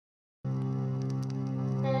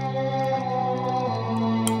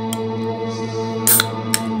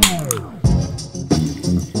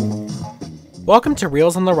Welcome to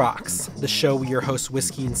Reels on the Rocks, the show where your hosts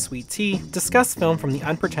Whiskey and Sweet Tea discuss film from the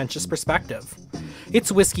unpretentious perspective. It's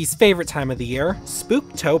Whiskey's favorite time of the year,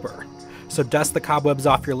 Spooktober. So dust the cobwebs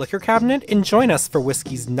off your liquor cabinet and join us for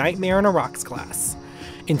Whiskey's Nightmare on a Rocks class.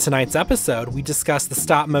 In tonight's episode, we discuss the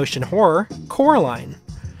stop-motion horror, Coraline.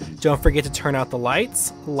 Don't forget to turn out the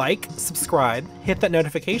lights, like, subscribe, hit that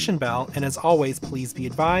notification bell, and as always, please be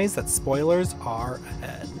advised that spoilers are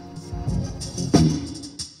ahead.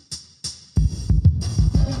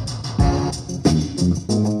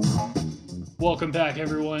 Welcome back,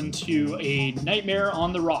 everyone, to a Nightmare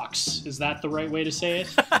on the Rocks. Is that the right way to say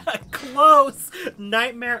it? Close!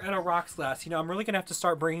 Nightmare on a Rocks class. You know, I'm really going to have to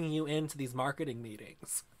start bringing you into these marketing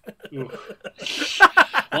meetings.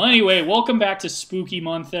 Well, anyway, welcome back to Spooky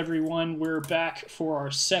Month, everyone. We're back for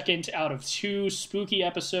our second out of 2 spooky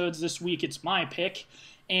episodes. This week, it's my pick.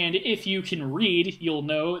 And if you can read, you'll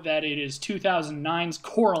know that it is 2009's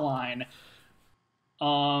Coraline.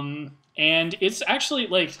 And it's actually,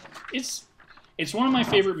 like, it's one of my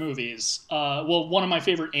favorite movies. Well, one of my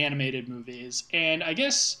favorite animated movies. And I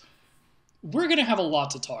guess we're going to have a lot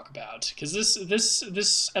to talk about, because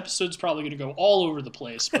this episode's probably going to go all over the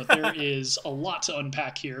place, but there is a lot to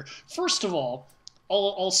unpack here. First of all,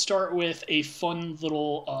 I'll start with a fun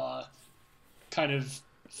little kind of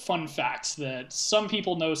fun fact that some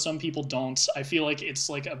people know, some people don't. I feel like it's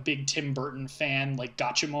like a big Tim Burton fan, like,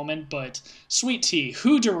 gotcha moment, but Sweet Tea,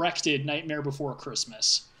 who directed Nightmare Before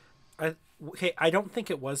Christmas? I don't think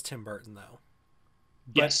it was Tim Burton, though.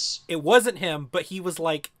 But yes. It wasn't him, but he was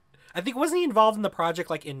like, I think, wasn't he involved in the project,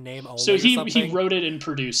 like, in name only? So he wrote it and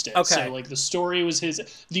produced it. Okay. So, like, the story was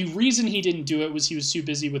his. The reason he didn't do it was he was too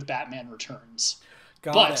busy with Batman Returns.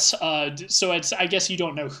 Got it. So I guess you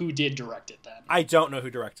don't know who did direct it then. I don't know who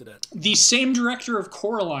directed it. The same director of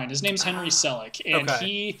Coraline. His name's Henry Selick. And okay.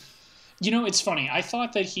 he, you know, it's funny. I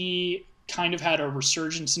thought that he kind of had a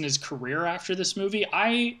resurgence in his career after this movie.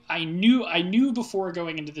 I knew before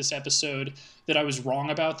going into this episode that I was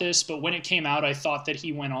wrong about this, but when it came out, I thought that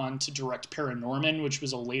he went on to direct Paranorman, which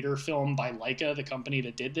was a later film by Laika, the company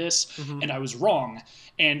that did this, and I was wrong.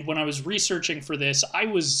 And when I was researching for this, I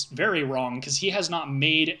was very wrong, because he has not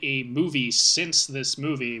made a movie since this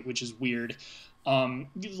movie, which is weird.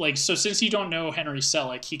 So since you don't know Henry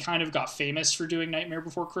Selick, he kind of got famous for doing Nightmare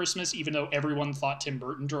Before Christmas, even though everyone thought Tim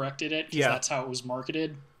Burton directed it, because that's how it was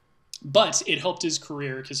marketed. But it helped his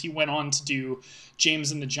career, because he went on to do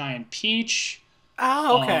James and the Giant Peach.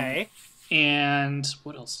 Oh, okay. And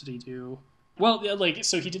what else did he do? Well, like,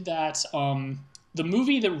 so he did that. The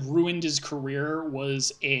movie that ruined his career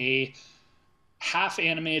was a half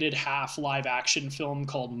animated, half live action film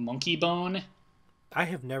called Monkey Bone. I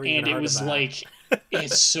have never even heard of that. And it was like,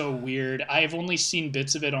 it's so weird. I've only seen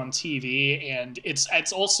bits of it on TV, and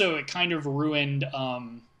it kind of ruined,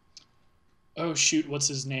 oh shoot, what's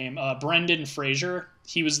his name? Brendan Fraser.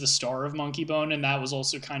 He was the star of Monkey Bone, and that was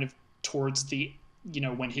also kind of towards the,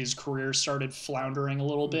 when his career started floundering a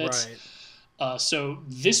little bit. Right. So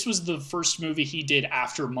this was the first movie he did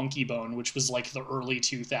after Monkey Bone, which was like the early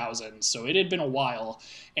 2000s. So it had been a while,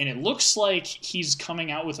 and it looks like he's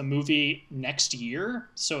coming out with a movie next year.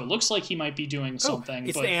 So it looks like he might be doing something.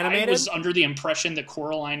 It's but animated? I was under the impression that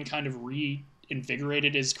Coraline kind of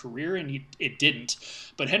reinvigorated his career, and it didn't.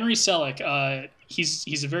 But Henry Selick,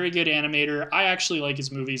 he's a very good animator. I actually like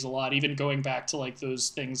his movies a lot, even going back to like those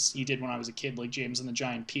things he did when I was a kid, like James and the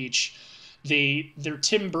Giant Peach. They're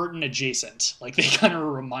Tim Burton adjacent. Like, they kind of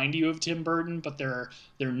remind you of Tim Burton, but they're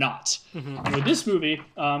not. And with this movie,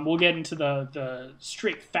 we'll get into the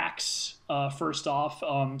straight facts first off.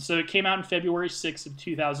 So it came out in February 6th of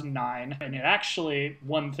 2009, and it actually,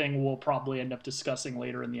 one thing we'll probably end up discussing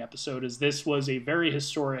later in the episode is this was a very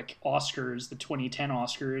historic Oscars, the 2010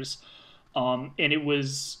 Oscars. And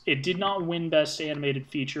it did not win Best Animated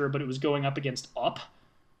Feature, but it was going up against Up.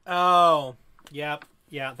 Oh, yep.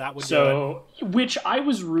 Yeah, that would do it. Which I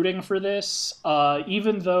was rooting for this,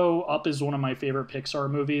 even though Up is one of my favorite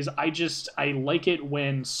Pixar movies. I like it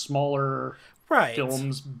when smaller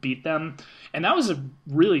films beat them. And that was a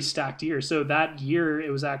really stacked year. So that year,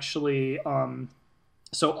 it was actually,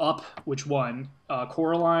 Up, which won.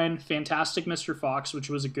 Coraline, Fantastic Mr. Fox, which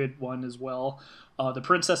was a good one as well. The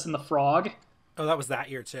Princess and the Frog. Oh, that was that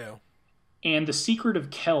year, too. And The Secret of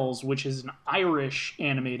Kells, which is an Irish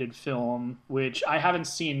animated film, which I haven't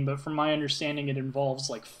seen, but from my understanding, it involves,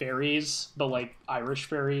 like, fairies, but, like, Irish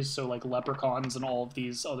fairies, so, like, leprechauns and all of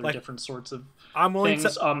these other different sorts of things. I'm willing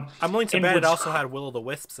to bet it also had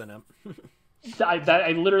Will-o'-the-Wisps in it.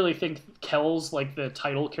 I literally think Kells, like, the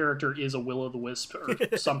title character, is a Will-o'-the-Wisp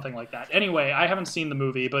or something like that. Anyway, I haven't seen the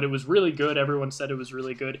movie, but it was really good. Everyone said it was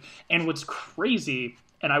really good. And what's crazy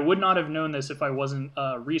and I would not have known this if I wasn't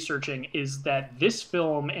researching, is that this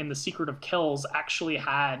film and The Secret of Kells actually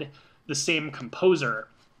had the same composer.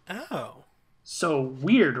 Oh. So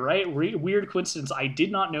weird, right? Weird coincidence. I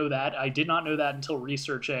did not know that. I did not know that until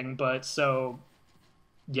researching, but so,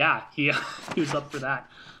 yeah, he, he was up for that.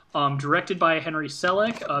 Directed by Henry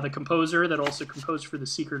Selick. The composer that also composed for The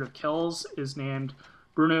Secret of Kells is named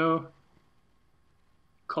Bruno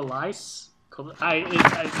Colais.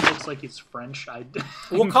 It looks like he's French.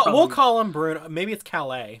 We'll call him Bruno. Maybe it's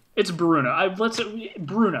Calais. It's Bruno.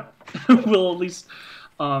 Bruno. We'll at least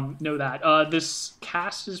know that. This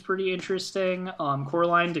cast is pretty interesting.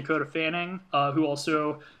 Coraline, Dakota Fanning, who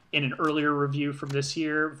also in an earlier review from this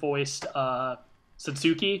year voiced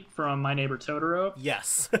Satsuki from My Neighbor Totoro.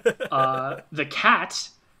 Yes. The cat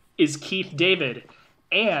is Keith David.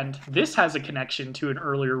 And this has a connection to an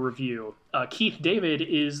earlier review. Keith David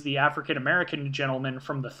is the African-American gentleman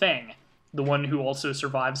from The Thing. The one who also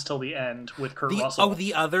survives till the end with Kurt Russell. Oh,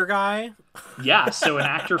 the other guy? Yeah, so an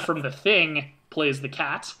actor from The Thing plays the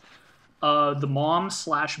cat. The mom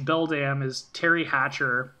 / Beldam is Terry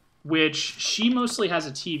Hatcher, which she mostly has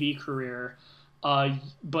a TV career.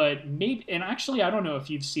 But maybe, and actually I don't know if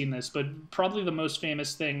you've seen this, but probably the most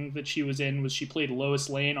famous thing that she was in was she played Lois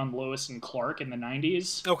Lane on Lois and Clark in the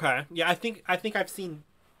 90s. Okay. Yeah, I think I've seen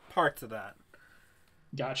parts of that.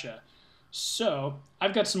 Gotcha. So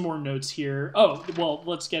I've got some more notes here. Oh, well,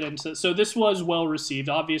 let's get into. So this was well received.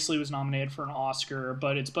 Obviously, it was nominated for an Oscar,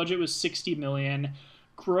 but its budget was $60 million.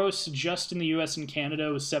 Gross just in the U.S. and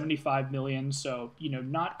Canada was $75 million. So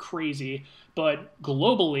not crazy, but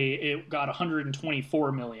globally it got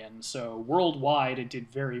 $124 million. So worldwide it did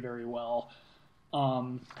very, very well.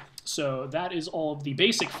 So that is all of the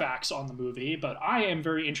basic facts on the movie. But I am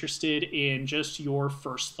very interested in just your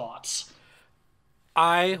first thoughts.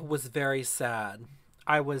 I was very sad.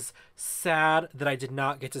 I was sad that I did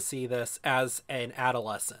not get to see this as an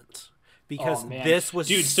adolescent, because this was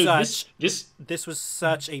this was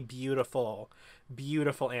such a beautiful,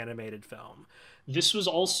 beautiful animated film. This was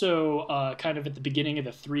also kind of at the beginning of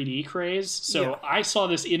the 3D craze, so Yeah. I saw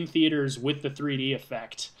this in theaters with the 3D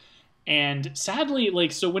effect. And sadly,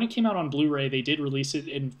 so when it came out on Blu-ray, they did release it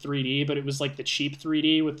in 3D, but it was like the cheap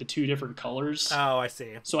 3D with the two different colors. Oh, I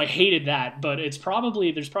see. So I hated that, but there's probably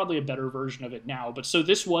a better version of it now. But so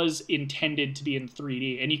this was intended to be in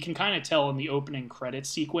 3D, and you can kind of tell in the opening credits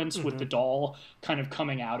sequence with the doll kind of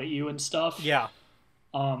coming out at you and stuff. Yeah.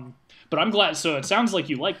 But I'm glad. So it sounds like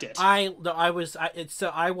you liked it. I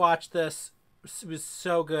watched this. It was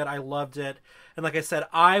so good. I loved it. And like I said,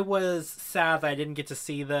 I was sad that I didn't get to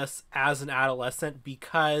see this as an adolescent,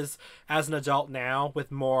 because as an adult now with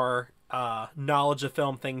more knowledge of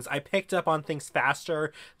film things, I picked up on things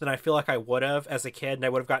faster than I feel like I would have as a kid, and I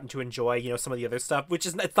would have gotten to enjoy, some of the other stuff,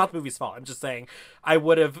 it's not the movie's fault. I'm just saying I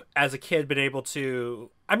would have, as a kid, been able to,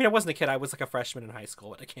 I wasn't a kid, I was like a freshman in high school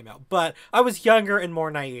when it came out, but I was younger and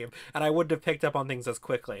more naive, and I wouldn't have picked up on things as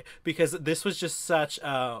quickly, because this was just such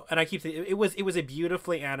and I keep thinking, it was a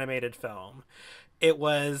beautifully animated film.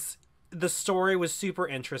 The story was super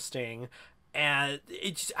interesting, and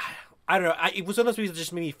I don't know. It was one of those movies that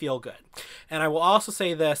just made me feel good. And I will also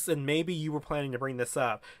say this, and maybe you were planning to bring this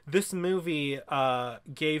up. This movie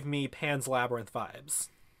gave me Pan's Labyrinth vibes.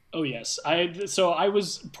 Oh yes, so I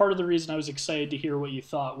was part of the reason I was excited to hear what you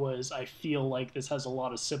thought was I feel like this has a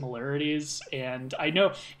lot of similarities, and I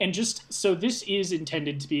know, and just so this is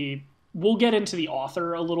intended to be. We'll get into the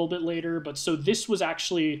author a little bit later, but so this was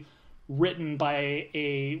actually written by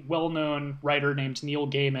a well-known writer named Neil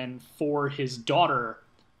Gaiman for his daughter.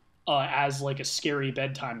 As like a scary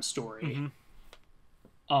bedtime story.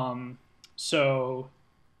 Mm-hmm. So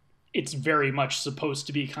it's very much supposed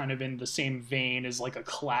to be kind of in the same vein as like a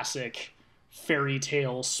classic fairy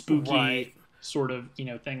tale spooky sort of,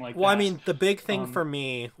 thing like that. Well, the big thing for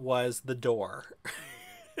me was the door.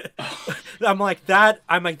 I'm like, that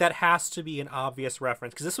has to be an obvious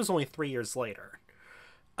reference, because this was only 3 years later.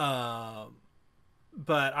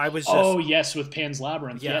 But I was just... Oh, yes, with Pan's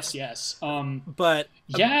Labyrinth. Yes. But...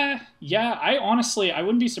 Yeah. I honestly, I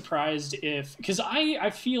wouldn't be surprised if... Because I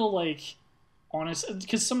feel like...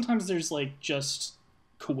 Because sometimes there's, just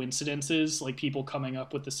coincidences, like people coming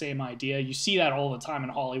up with the same idea. You see that all the time in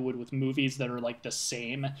Hollywood with movies that are, the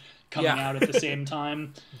same coming out at the same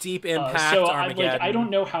time. Deep Impact, so Armageddon. I don't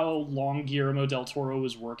know how long Guillermo del Toro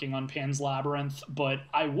was working on Pan's Labyrinth, but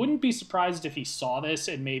I wouldn't be surprised if he saw this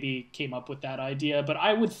and maybe came up with that idea. But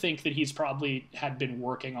I would think that he's probably had been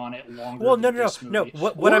working on it longer. Well, than this movie.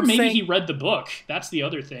 What or I'm maybe saying... he read the book. That's the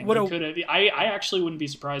other thing. I actually wouldn't be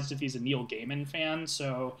surprised if he's a Neil Gaiman fan.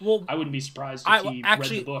 So I wouldn't be surprised if he read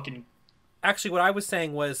the book and. Actually, what I was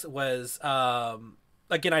saying was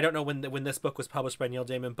again, I don't know when this book was published by Neil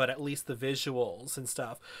Gaiman, but at least the visuals and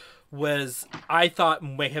stuff I thought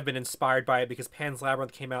may have been inspired by it because Pan's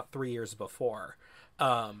Labyrinth came out 3 years before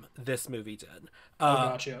this movie did.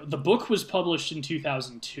 Gotcha. The book was published in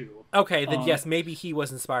 2002. Okay, then yes, maybe he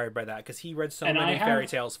was inspired by that because he read so many fairy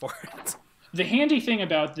tales for it. The handy thing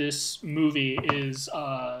about this movie is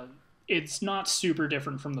it's not super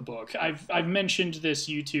different from the book. I've mentioned this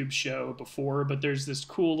YouTube show before, but there's this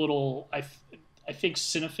cool little I think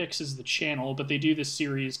Cinefix is the channel, but they do this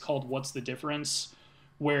series called What's the Difference,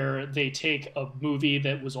 where they take a movie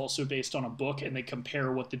that was also based on a book and they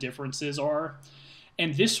compare what the differences are.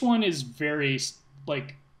 And this one is very,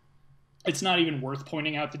 like, it's not even worth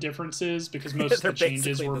pointing out the differences because most of the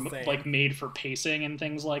changes were like made for pacing and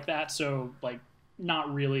things like that. So like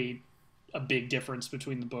not really a big difference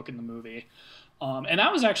between the book and the movie. And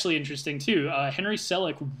that was actually interesting too. Henry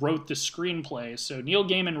Selick wrote the screenplay. So Neil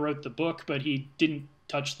Gaiman wrote the book, but he didn't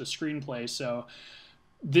touch the screenplay. So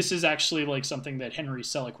this is actually like something that Henry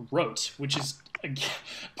Selick wrote, which is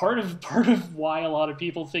part of why a lot of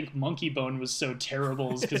people think Monkey Bone was so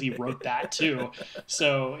terrible is because he wrote that too.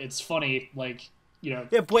 So it's funny, like, you know,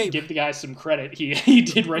 give the guy some credit. He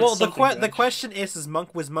did write something. Well, the question is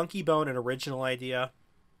was Monkey Bone an original idea?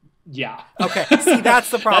 Yeah. Okay. See,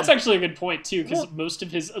 that's the problem. That's actually a good point too, because most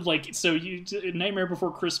of his Nightmare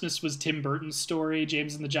Before Christmas was Tim Burton's story.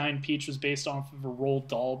 James and the Giant Peach was based off of a Roald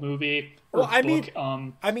Dahl movie.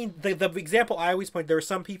 The example I always point, there are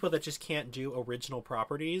some people that just can't do original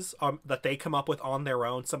properties that they come up with on their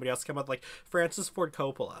own. Somebody else come up, like Francis Ford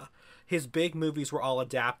Coppola. His big movies were all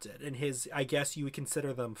adapted, and his, I guess you would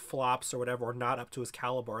consider them flops or whatever, or not up to his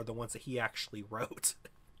caliber, are the ones that he actually wrote.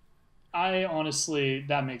 I honestly,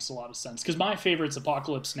 that makes a lot of sense because my favorite's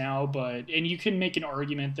Apocalypse Now, and you can make an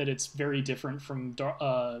argument that it's very different from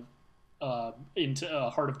into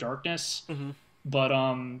Heart of Darkness,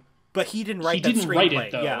 but he didn't write. He didn't write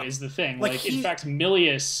it though. Is the thing. Like in fact,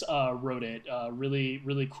 Milius wrote it. Really,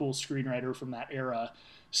 really cool screenwriter from that era.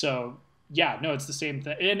 So yeah, no, it's the same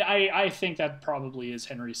thing, and I think that probably is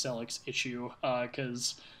Henry Selick's issue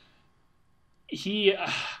because.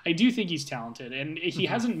 I do think he's talented, and he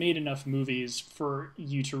hasn't made enough movies for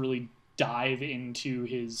you to really dive into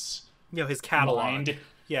his catalog. Mind.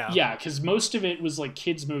 Yeah, because most of it was like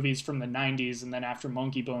kids' movies from the 90s, and then after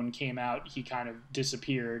Monkey Bone came out, he kind of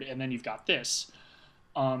disappeared, and then you've got this.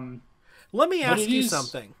 Let me ask you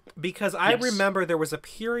something, because I remember there was a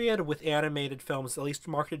period with animated films, at least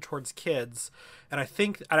marketed towards kids, and I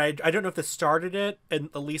think, and I don't know if this started it, and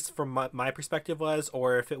at least from my perspective was,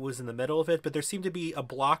 or if it was in the middle of it, but there seemed to be a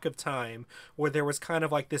block of time where there was kind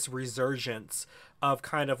of like this resurgence of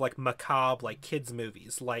kind of like macabre, like kids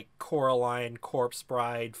movies, like Coraline, Corpse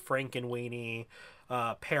Bride, Frankenweenie,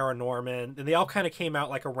 Paranorman, and they all kind of came out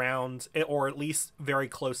like around, or at least very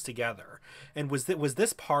close together. And was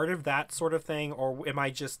this part of that sort of thing, or am I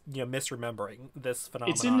just misremembering this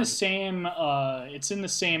phenomenon? It's in the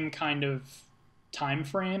same kind of time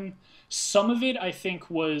frame. Some of it I think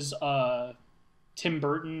was Tim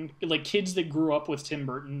Burton, like kids that grew up with Tim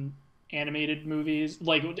Burton animated movies,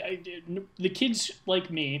 like the kids like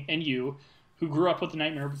me and you who grew up with The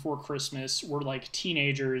Nightmare Before Christmas were like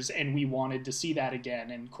teenagers, and we wanted to see that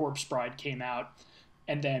again, and Corpse Bride came out,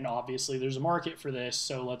 and then obviously there's a market for this,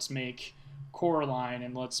 so let's make Coraline,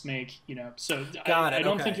 and let's make, so I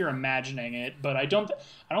don't think you're imagining it, but I don't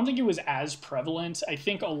think it was as prevalent. I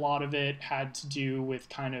think a lot of it had to do with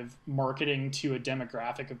kind of marketing to a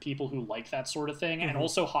demographic of people who like that sort of thing, and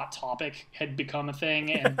also Hot Topic had become a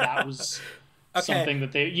thing, and that was... something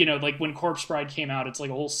that they, like when Corpse Bride came out, it's like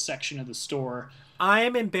a whole section of the store. I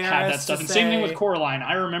am embarrassed had that stuff. And same thing with Coraline.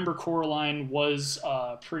 I remember Coraline was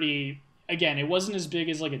pretty. Again, it wasn't as big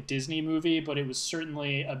as like a Disney movie, but it was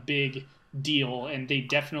certainly a big deal, and they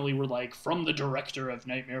definitely were like from the director of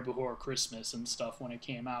Nightmare Before Christmas and stuff when it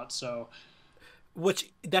came out. So. Which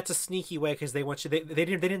that's a sneaky way because they want you. They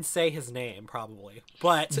didn't say his name probably,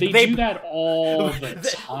 but they do that all the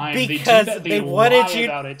time because they wanted you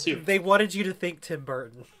about it too. They wanted you to think Tim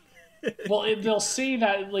Burton. Well, they'll say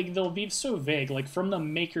that like they'll be so vague, like from the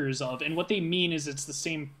makers of, and what they mean is it's the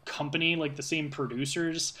same company, like the same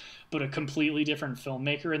producers, but a completely different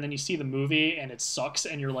filmmaker. And then you see the movie and it sucks,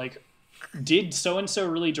 and you're like, did so-and-so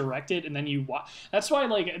really direct it? And then you watch. That's why,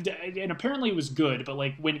 like, and apparently it was good, but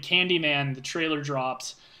like when Candyman, the trailer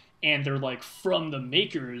dropped, and they're like from the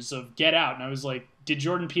makers of Get Out, and I was like, did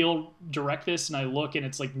Jordan Peele direct this? And I look and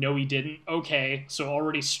it's like, no, he didn't. Okay, so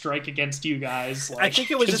already strike against you guys. Like, I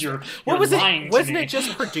think it was just you're lying it? Wasn't it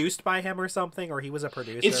just produced by him or something, or he was a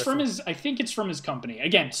producer? It's from his. I think it's from his company.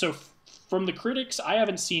 Again, so from the critics, I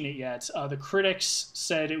haven't seen it yet. The critics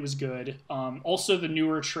said it was good. Also, the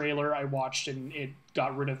newer trailer I watched and it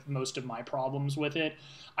got rid of most of my problems with it.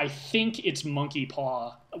 I think it's Monkey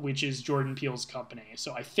Paw, which is Jordan Peele's company.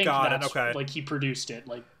 So I think like he produced it.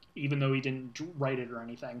 Like, even though he didn't write it or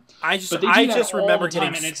anything. I just remember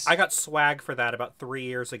I got swag for that about 3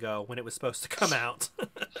 years ago when it was supposed to come out.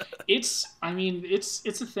 It's a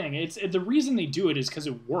thing. It's the reason they do it is because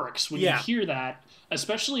it works. When you hear that,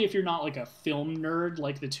 especially if you're not like a film nerd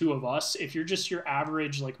like the two of us, if you're just your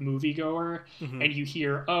average like moviegoer and you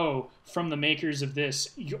hear, oh, from the makers of this,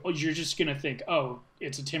 you're just gonna think, oh,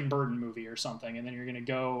 it's a Tim Burton movie or something, and then you're gonna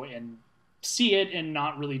go and see it and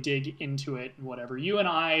not really dig into it and whatever. You and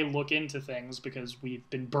I look into things because we've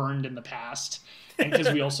been burned in the past and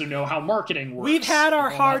because we also know how marketing works. We've had our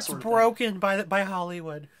hearts broken by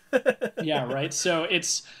Hollywood. Yeah, right. So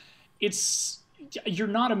it's you're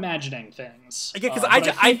not imagining things. Yeah, because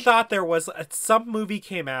I thought there was some movie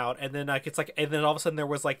came out and then like it's like, and then all of a sudden there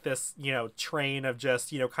was like this train of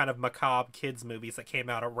just kind of macabre kids movies that came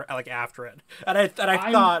out like after it, and I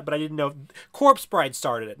thought, but I didn't know Corpse Bride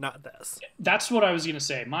started it, not this. That's what I was gonna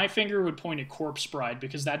say. My finger would point at Corpse Bride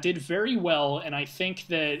because that did very well, and I think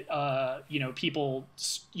that people,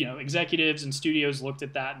 executives and studios looked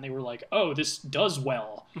at that and they were like, oh, this does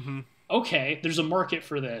well. Okay, there's a market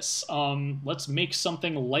for this. Let's make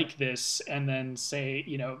something like this, and then say,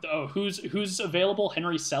 oh, who's available?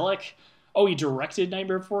 Henry Selick. Oh, he directed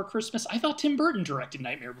Nightmare Before Christmas. I thought Tim Burton directed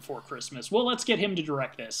Nightmare Before Christmas. Well, let's get him to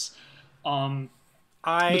direct this. But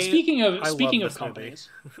speaking of companies,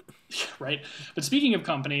 right? But speaking of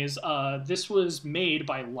companies, this was made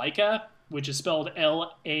by Laika, which is spelled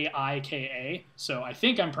Laika. So I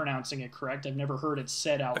think I'm pronouncing it correct. I've never heard it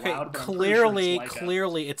said out loud. But clearly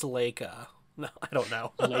it's Laika. No, I don't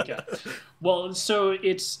know. Laika. Well, so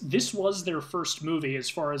this was their first movie, as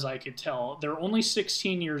far as I could tell. They're only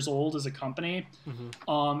 16 years old as a company,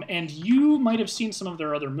 and you might have seen some of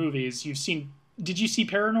their other movies. Did you see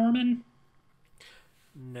Paranorman?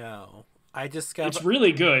 No, I discovered it's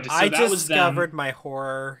really good. So I discovered my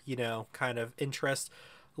horror, kind of interest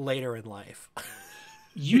later in life.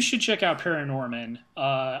 You should check out Paranorman.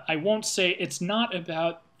 I won't say it's not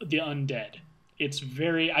about the undead.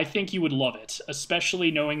 I think you would love it, especially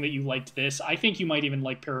knowing that you liked this. I think you might even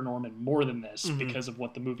like Paranorman more than this because of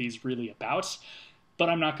what the movie's really about. But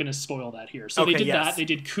I'm not going to spoil that here. So they did that. They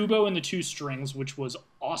did Kubo and the Two Strings, which was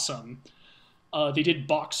awesome. They did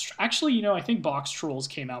Actually, I think Box Trolls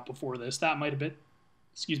came out before this. That might have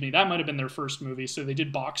been their first movie. So they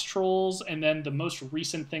did Box Trolls, and then the most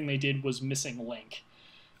recent thing they did was Missing Link.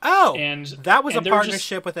 Oh, and that was a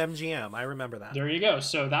partnership with MGM. I remember that. There you go.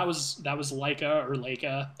 So that was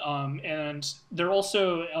Laika. And they're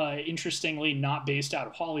also interestingly not based out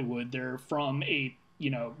of Hollywood. They're from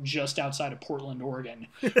just outside of Portland, Oregon,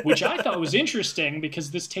 which I thought was interesting because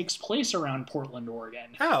this takes place around Portland,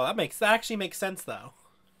 Oregon. Oh, that actually makes sense though.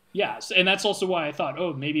 Yes, and that's also why I thought,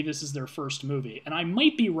 oh, maybe this is their first movie. And I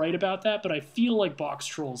might be right about that, but I feel like Box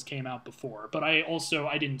Trolls came out before. But I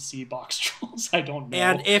didn't see Box Trolls. I don't know.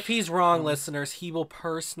 And if he's wrong, listeners, he will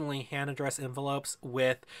personally hand address envelopes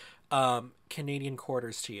with Canadian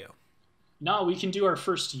quarters to you. No, we can do our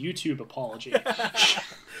first YouTube apology.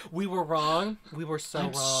 We were wrong. We were wrong.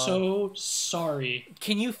 I'm so sorry.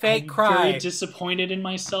 Can you fake cry? I'm very disappointed in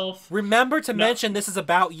myself. Remember to mention this is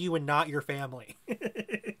about you and not your family.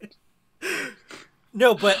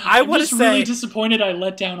 No, but I want to say... I'm really disappointed I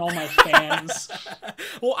let down all my fans.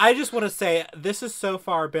 Well, I just want to say this has so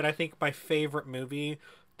far been, I think, my favorite movie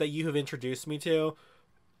that you have introduced me to.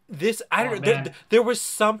 There was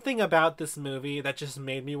something about this movie that just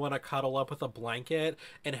made me want to cuddle up with a blanket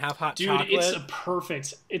and have hot chocolate.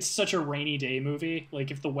 Dude, it's such a rainy day movie. Like,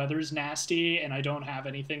 if the weather's nasty and I don't have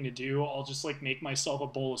anything to do, I'll just like make myself a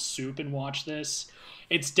bowl of soup and watch this.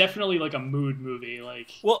 It's definitely like a mood movie.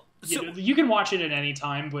 Like, well, you can watch it at any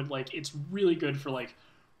time, but like it's really good for like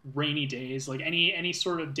rainy days, like any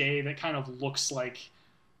sort of day that kind of looks like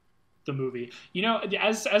the movie.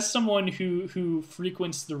 As someone who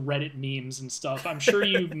frequents the Reddit memes and stuff, I'm sure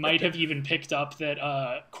you might have even picked up that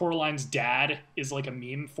Coraline's dad is like a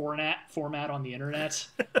meme format on the internet.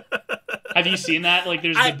 Have you seen that? Like,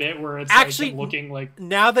 there's the bit where it's actually like looking like.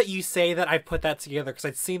 Now that you say that, I put that together because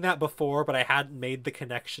I'd seen that before, but I hadn't made the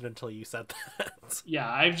connection until you said that.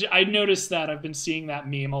 Yeah, I noticed that. I've been seeing that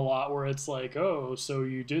meme a lot where it's like, oh, so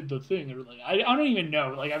you did the thing, or like I don't even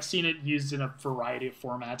know. Like, I've seen it used in a variety of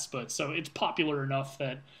formats, but so it's popular enough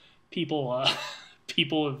that people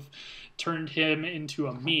people have turned him into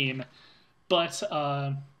a meme. But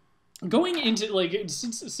going into, like,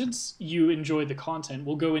 since you enjoy the content,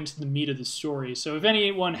 we'll go into the meat of the story. So if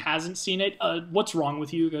anyone hasn't seen it, what's wrong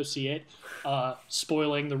with you? Go see it.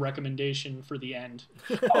 Spoiling the recommendation for the end.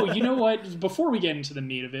 Oh, you know what? Before we get into the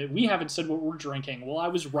meat of it, we haven't said what we're drinking. Well, I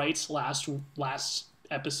was right last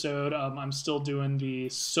episode. I'm still doing the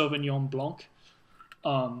Sauvignon Blanc,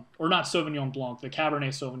 or not Sauvignon Blanc, the Cabernet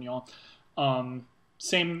Sauvignon.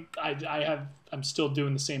 Same. I'm still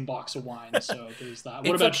doing the same box of wine, so there's that.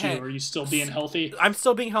 What about you? Are you still being healthy? I'm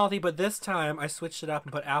still being healthy, but this time I switched it up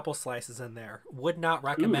and put apple slices in there. Would not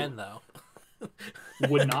recommend, though.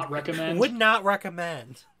 Would not recommend? Would not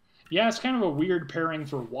recommend. Yeah, it's kind of a weird pairing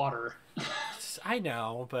for water. I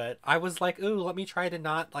know, but I was like, ooh, let me try to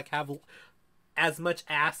not like have as much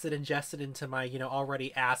acid ingested into my,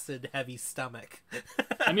 already acid-heavy stomach.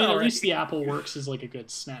 I mean, at least the apple works as like a good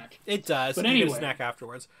snack. It does. But you anyway, get a snack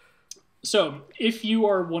afterwards. So, if you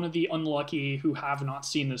are one of the unlucky who have not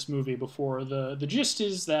seen this movie before, the gist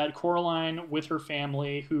is that Coraline, with her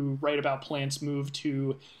family, who write about plants, moved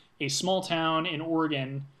to a small town in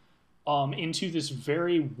Oregon, into this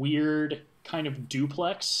very weird kind of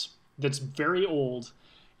duplex that's very old,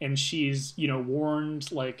 and she's,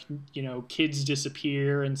 warned, like, kids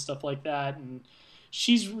disappear and stuff like that, and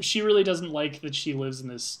she really doesn't like that she lives in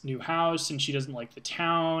this new house, and she doesn't like the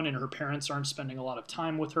town, and her parents aren't spending a lot of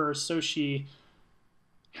time with her, so she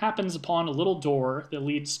happens upon a little door that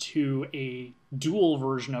leads to a dual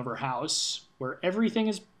version of her house where everything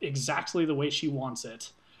is exactly the way she wants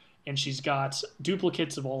it. And she's got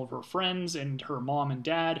duplicates of all of her friends and her mom and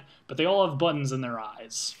dad, but they all have buttons in their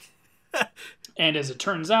eyes. And as it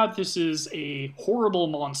turns out, this is a horrible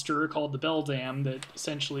monster called the Beldam that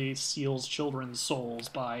essentially steals children's souls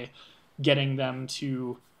by getting them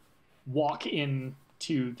to walk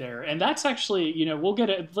into there. And that's actually, we'll get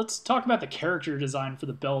it. Let's talk about the character design for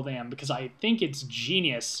the Beldam, because I think it's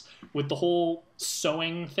genius with the whole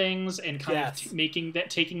sewing things and kind of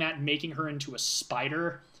taking that and making her into a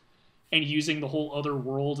spider and using the whole other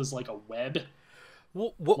world as like a web.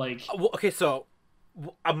 Okay, so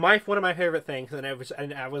one of my favorite things,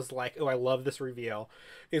 and I was like, oh, I love this reveal,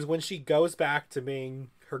 is when she goes back to being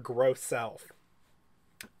her gross self,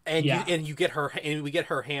 and we get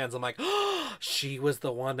her hands. I'm like, oh, she was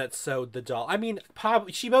the one that sewed the doll. I mean,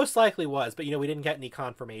 probably she most likely was, but we didn't get any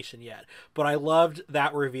confirmation yet. But I loved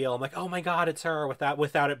that reveal. I'm like, oh my god, it's her,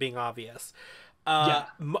 without it being obvious.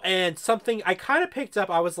 And something I kind of picked up,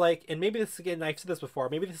 I was like, and maybe this, again, I've said this before,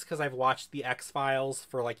 maybe this is because I've watched the X-Files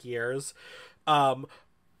for like years.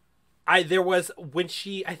 There was when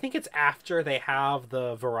I think it's after they have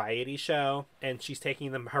the variety show and she's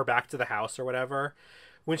taking her back to the house or whatever.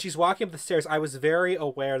 When she's walking up the stairs, I was very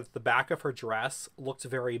aware that the back of her dress looked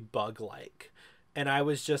very bug-like. And I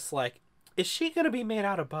was just like, is she going to be made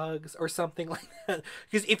out of bugs or something like that?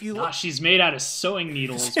 Because if you look, she's made out of sewing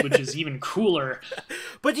needles, which is even cooler.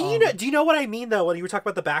 But do you know what I mean though? When you were talking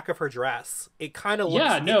about the back of her dress, it kind of looks,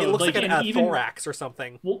 it looks like a thorax or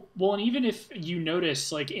something. Well, and even if you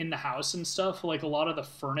notice, like in the house and stuff, like a lot of the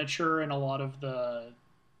furniture and a lot of the,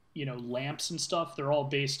 lamps and stuff, they're all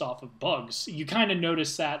based off of bugs. You kind of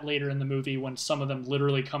notice that later in the movie when some of them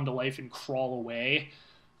literally come to life and crawl away.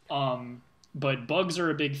 But bugs are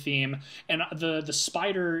a big theme, and the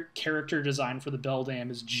spider character design for the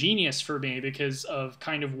Beldam is genius for me because of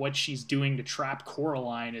kind of what she's doing to trap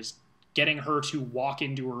Coraline, is getting her to walk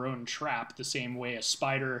into her own trap the same way a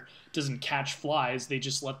spider doesn't catch flies, they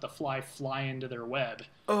just let the fly into their web.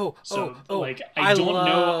 I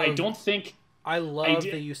love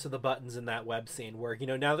the use of the buttons in that web scene where,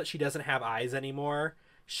 now that she doesn't have eyes anymore,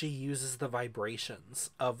 she uses the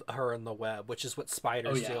vibrations of her in the web, which is what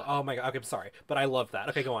spiders do. Oh my god. Okay, I'm sorry, but I love that.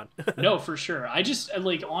 Okay, go on. No, for sure. I just,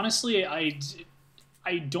 honestly, I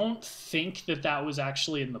don't think that was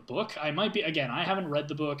actually in the book. I might be, again, I haven't read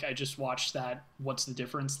the book. I just watched that What's the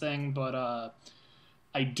Difference thing, but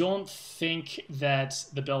I don't think that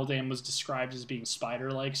the Beldam was described as being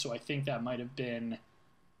spider-like, so I think that might have been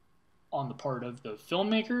on the part of the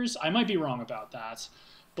filmmakers. I might be wrong about that.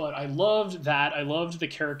 But I loved that. I loved the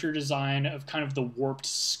character design of kind of the warped,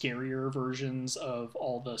 scarier versions of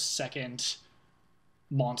all the second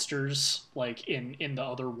monsters, like in the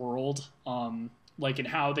other world. Like in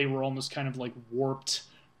how they were almost kind of like warped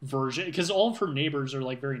version, because all of her neighbors are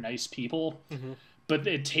like very nice people, Mm-hmm. but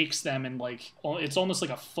it takes them and like it's almost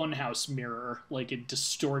like a funhouse mirror. Like it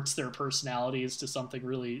distorts their personalities to something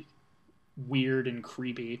really weird and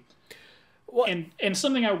creepy. Well, And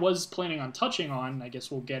something I was planning on touching on, I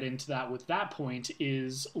guess we'll get into that with that point,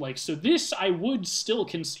 is like, so this I would still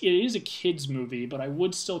it is a kids movie, but I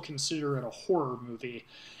would still consider it a horror movie.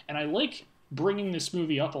 And I like bringing this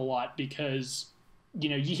movie up a lot because you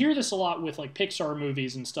hear this a lot with like Pixar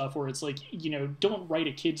movies and stuff where it's like, don't write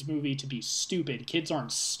a kids movie to be stupid. Kids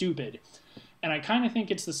aren't stupid. And I kind of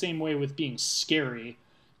think it's the same way with being scary.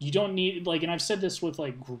 You don't need, like, and I've said this with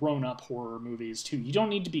like grown-up horror movies too. You don't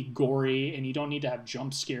need to be gory and you don't need to have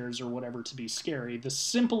jump scares or whatever to be scary. The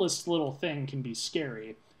simplest little thing can be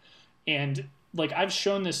scary. And like I've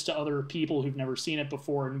shown this to other people who've never seen it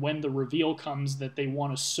before, and when the reveal comes that they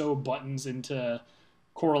want to sew buttons into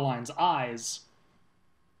Coraline's eyes,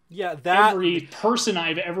 yeah, that every person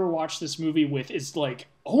I've ever watched this movie with is like,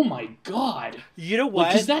 oh my god. You know what?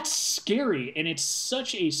 Because that's scary, and it's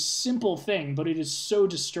such a simple thing, but it is so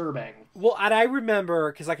disturbing. Well, and I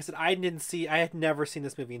remember, because like I said, I had never seen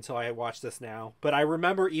this movie until I had watched this now. But I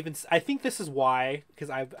remember I think this is why, because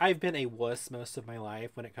I've been a wuss most of my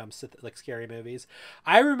life when it comes to like scary movies.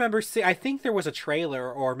 I remember I think there was a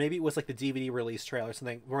trailer, or maybe it was like the DVD release trailer or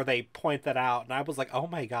something, where they point that out, and I was like, oh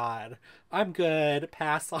my god, I'm good,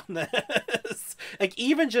 pass on this. Like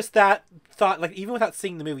even just that thought, like even without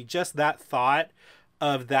seeing the movie, just that thought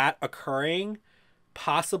of that occurring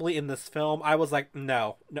possibly in this film, I was like,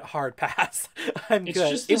 no, hard pass. I'm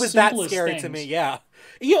good. It was that scary to me. Yeah.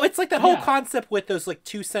 It's like that whole concept with those like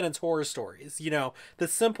 2-sentence horror stories. The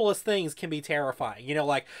simplest things can be terrifying.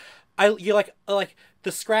 Like you like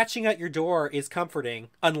the scratching at your door is comforting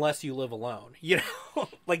unless you live alone.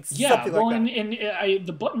 Like something like that. And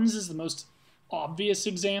the buttons is the most obvious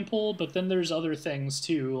example, but then there's other things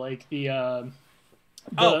too, like the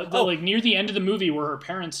like near the end of the movie where her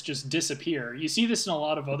parents just disappear. You see this in a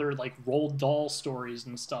lot of other like Roald Dahl stories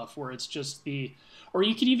and stuff where it's just or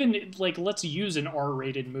you could even like, let's use an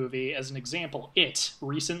R-rated movie as an example. It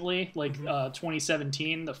recently, like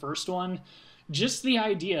 2017, the first one, just the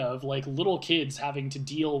idea of like little kids having to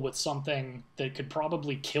deal with something that could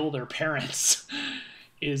probably kill their parents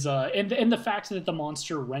is and the fact that the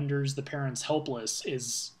monster renders the parents helpless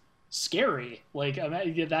is scary. Like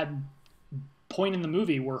that point in the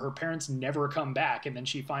movie where her parents never come back and then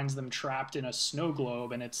she finds them trapped in a snow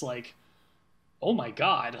globe, and it's like, oh my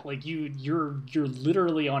god, like you're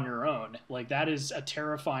literally on your own. Like that is a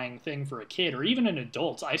terrifying thing for a kid or even an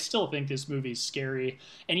adult. I still think this movie's scary,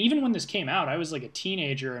 and even when this came out I was like a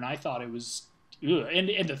teenager and I thought it was ugh. And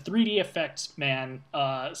the 3D effects, man,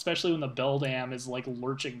 especially when the beldam is like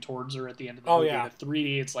lurching towards her at the end of the movie. Yeah. The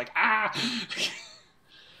 3D, it's like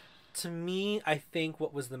To me, I think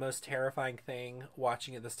what was the most terrifying thing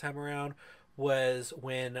watching it this time around was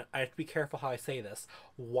when, I have to be careful how I say this,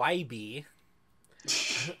 Wybie.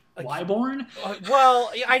 Wyborn?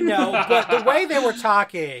 Well, I know, but the way they were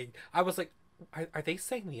talking, I was like, are they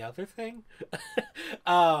saying the other thing?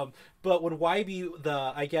 But when Wybie,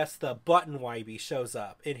 the button Wybie shows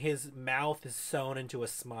up and his mouth is sewn into a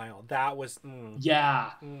smile, that was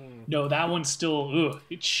no, that one still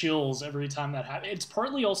it chills every time that happens. It's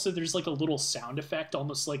partly also there's like a little sound effect,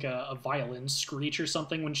 almost like a violin screech or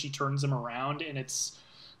something when she turns him around, and it's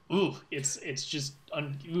just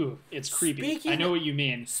it's creepy. I know what you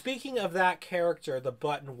mean. Speaking of that character, the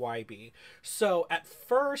button Wybie. So at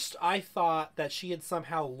first I thought that she had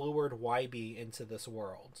somehow lured Wybie into this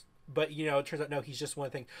world. But it turns out no, he's just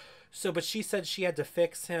one thing. So but she said she had to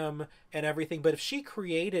fix him and everything. But if she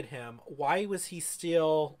created him, why was he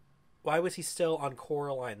still on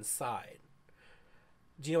Coraline's side?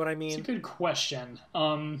 Do you know what I mean? It's a good question.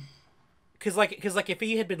 Because if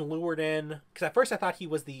he had been lured in, because at first I thought he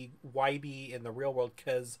was the Wybie in the real world,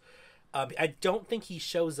 because I don't think he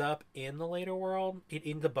shows up in the later world,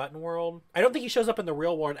 in the button world. I don't think he shows up in the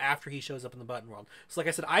real world after he shows up in the button world. So like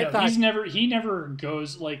I said, I thought he never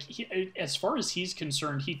goes, like, as far as he's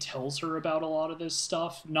concerned, he tells her about a lot of this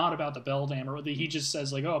stuff, not about the beldam, or he just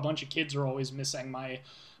says like, oh, a bunch of kids are always missing. My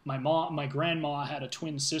grandma had a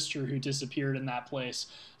twin sister who disappeared in that place.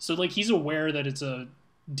 So like he's aware that it's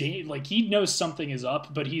like he knows something is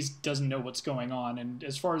up, but he doesn't know what's going on. And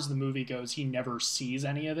as far as the movie goes, he never sees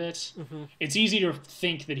any of it. Mm-hmm. It's easy to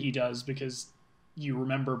think that he does because you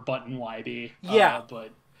remember Button Wybie. Yeah.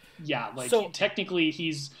 But yeah, like technically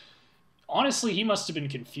honestly, he must have been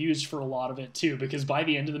confused for a lot of it too, because by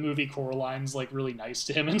the end of the movie, Coraline's like really nice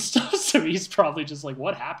to him and stuff. So he's probably just like,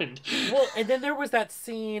 what happened? Well, and then there was that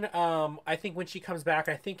scene, I think when she comes back,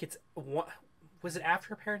 I think it's was it after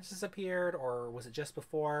her parents disappeared or was it just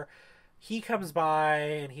before? He comes by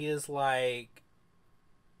and he is like,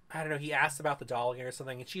 I don't know, he asks about the doll again or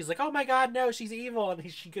something, and she's like, "Oh my god, no, she's evil,"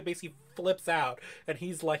 and she basically flips out, and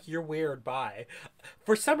he's like, "You're weird, bye."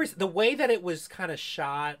 For some reason, the way that it was kind of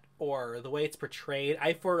shot or the way it's portrayed,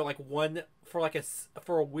 for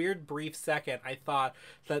a weird brief second, I thought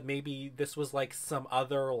that maybe this was like some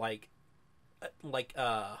other what's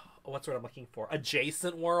what I'm looking for,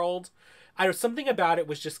 adjacent world. I know something about it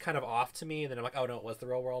was just kind of off to me, and then I'm like, oh no, it was the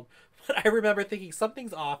real world. But I remember thinking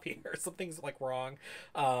something's off here, something's like wrong.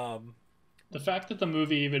 The fact that the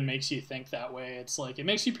movie even makes you think that way, it's like it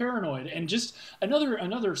makes you paranoid. And just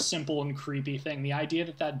another simple and creepy thing, the idea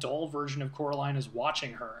that that doll version of Coraline is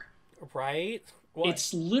watching her. Right? What?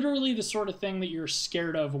 It's literally the sort of thing that you're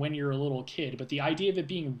scared of when you're a little kid, but the idea of it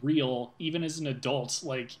being real, even as an adult,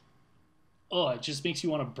 like, oh, it just makes you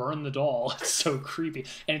want to burn the doll. It's so creepy.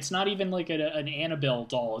 And it's not even like an Annabelle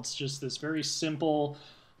doll. It's just this very simple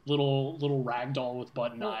little rag doll with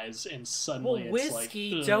button eyes, and suddenly it's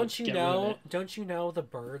Whiskey, like, don't you know the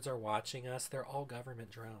birds are watching us? They're all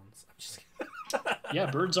government drones. I'm just yeah,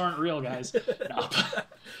 birds aren't real, guys. No.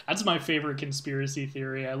 That's my favorite conspiracy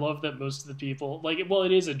theory. I love that most of the people, like, well,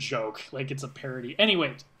 it is a joke. Like, it's a parody.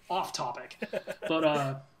 Anyway, off topic.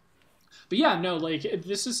 But yeah, no, like,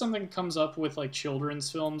 this is something that comes up with, like, children's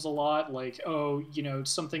films a lot. Like, oh, you know,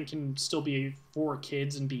 something can still be for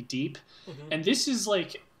kids and be deep. Mm-hmm. And this is,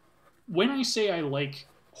 like, when I say I like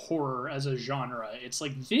horror as a genre, it's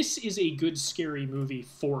like, this is a good scary movie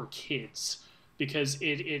for kids. Because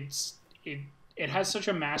it has such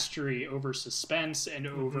a mastery over suspense and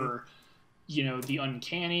over, you know, the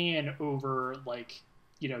uncanny and over, like,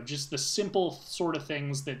 you know, just the simple sort of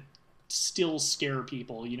things that still scare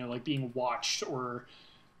people, you know, like being watched, or,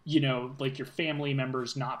 you know, like your family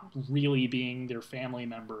members not really being their family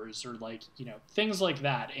members, or, like, you know, things like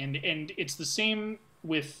that. And it's the same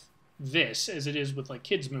with this as it is with, like,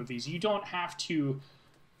 kids movies. You don't have to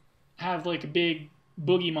have, like, a big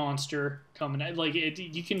boogie monster coming, like,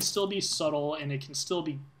 you can still be subtle, and it can still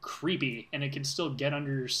be creepy, and it can still get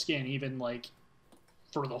under your skin, even, like,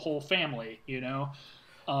 for the whole family, you know.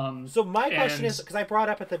 So my question is, because I brought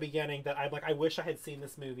up at the beginning that I wish I had seen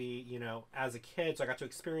this movie, you know, as a kid, so I got to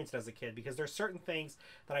experience it as a kid, because there's certain things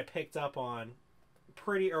that I picked up on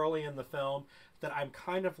pretty early in the film that I'm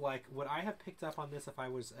kind of like, would I have picked up on this if I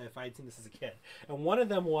had seen this as a kid? And one of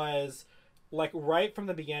them was, like, right from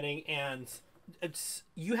the beginning, and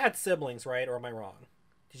you had siblings, right? Or am I wrong?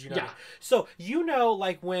 Did you know? Yeah. So, you know,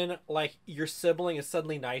 like, when, like, your sibling is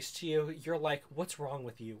suddenly nice to you, you're like, what's wrong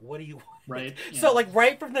with you? What do you want? Right. Yeah. So, like,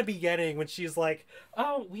 right from the beginning, when she's like,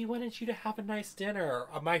 oh, we wanted you to have a nice dinner,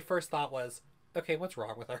 my first thought was, okay, what's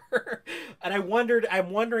wrong with her? And I'm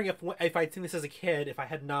wondering if I'd seen this as a kid, if that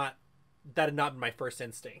had not been my first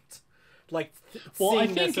instinct. Like, well, I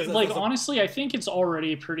think, honestly, I think it's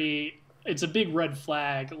already it's a big red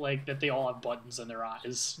flag, like, that they all have buttons in their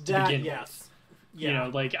eyes to begin with. Yeah. You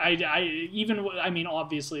know, like, I mean,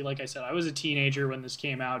 obviously, like I said, I was a teenager when this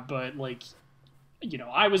came out, but, like, you know,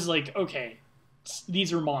 I was like, okay,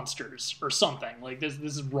 these are monsters or something. Like, this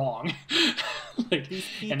is wrong. Like, these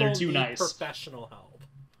people and they're too need nice. Professional help.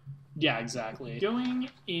 Yeah, exactly. Going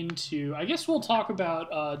into, I guess we'll talk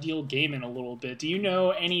about Neil Gaiman a little bit. Do you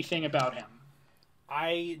know anything about him?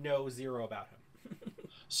 I know zero about him.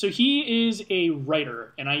 So he is a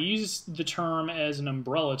writer, and I use the term as an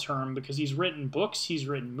umbrella term because he's written books, he's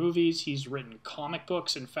written movies, he's written comic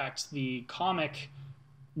books. In fact, the comic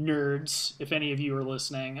nerds, if any of you are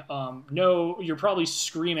listening, know you're probably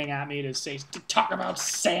screaming at me to say, talk about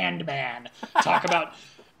Sandman. Talk about...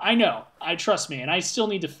 I know, trust me, and I still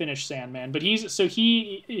need to finish Sandman, but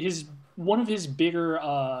one of his bigger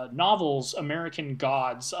novels, American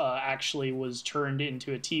Gods, actually was turned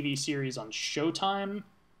into a TV series on Showtime.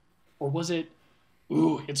 Or was it?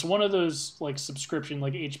 Ooh, it's one of those, like, subscription,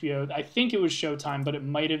 like HBO. I think it was Showtime, but it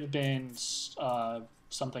might have been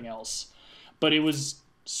something else. But it was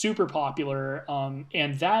super popular,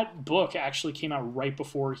 and that book actually came out right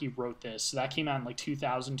before he wrote this. So that came out in, like,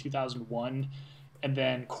 2000, 2001, and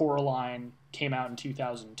then Coraline came out in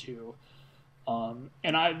 2002.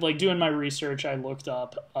 And I, like, doing my research, I looked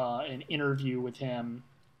up an interview with him.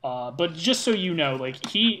 But just so you know, like,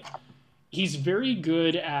 he's very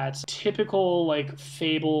good at typical, like,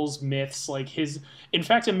 fables, myths, like in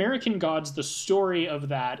fact, American Gods, the story of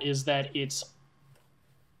that is that it's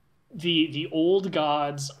the old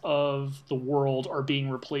gods of the world are being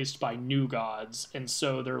replaced by new gods, and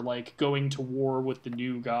so they're, like, going to war with the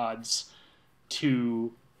new gods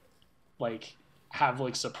to, like, have,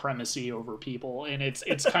 like, supremacy over people. And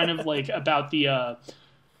it's kind of like about the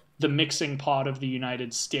the mixing pot of the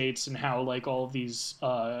United States, and how like all of these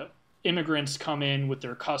immigrants come in with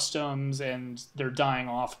their customs and they're dying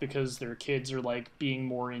off because their kids are like being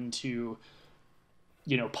more into,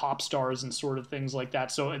 you know, pop stars and sort of things like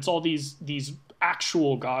that. So it's all these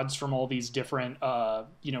actual gods from all these different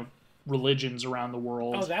you know, religions around the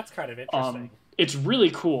world. Oh, that's kind of interesting. It's really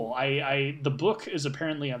cool. The book is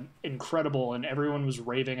apparently incredible, and everyone was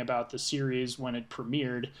raving about the series when it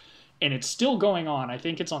premiered, and it's still going on. I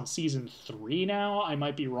think it's on season 3 now. I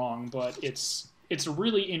might be wrong, but it's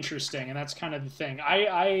really interesting, and that's kind of the thing.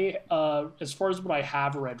 As far as what I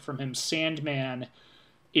have read from him, Sandman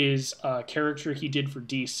is a character he did for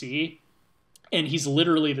DC, and he's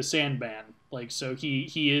literally the Sandman. Like, so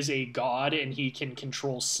he is a god, and he can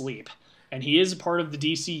control sleep. And he is part of the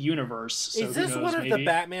DC universe. So is this one of the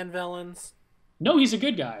Batman villains? No, he's a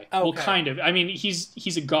good guy. Okay. Well, kind of. I mean,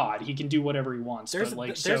 he's a god. He can do whatever he wants. There's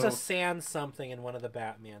a sand something in one of the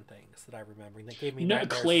Batman things that I remember that gave me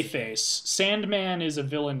Clayface. Sandman is a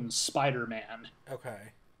villain in Spider-Man. Okay.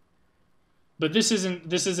 But this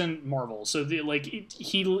isn't Marvel. So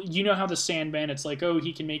you know how the Sandman, it's like, oh,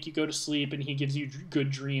 he can make you go to sleep and he gives you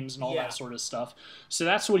good dreams and all that sort of stuff. So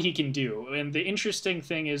that's what he can do. And the interesting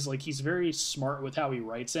thing is, like, he's very smart with how he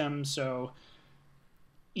writes him. So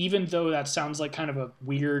even though that sounds like kind of a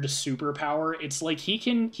weird superpower, it's like he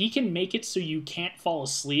can make it so you can't fall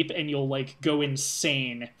asleep and you'll like go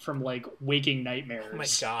insane from like waking nightmares. Oh my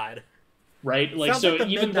god. Right? Like, sounds so like the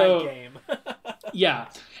even Midnight though Game. yeah.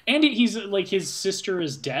 And he's like, his sister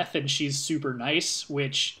is Death, and she's super nice,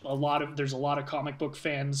 which there's a lot of comic book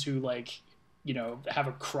fans who, like, you know, have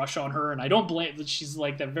a crush on her, and I don't blame that. She's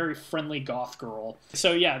like that very friendly goth girl.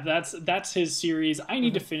 So yeah, that's his series. I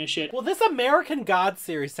need to finish it. Well, this American God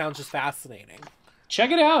series sounds just fascinating.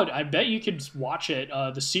 Check it out. I bet you could watch it.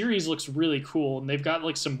 The series looks really cool, and they've got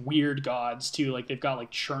like some weird gods too. Like they've got like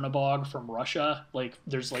Chernobog from Russia. Like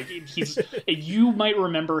there's like you might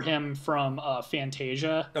remember him from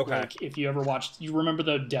Fantasia. Okay. Like if you ever watched, you remember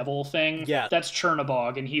the devil thing? Yeah. That's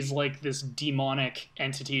Chernobog, and he's like this demonic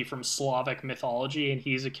entity from Slavic mythology, and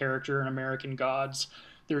he's a character in American Gods.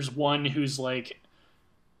 There's one who's like,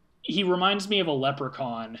 he reminds me of a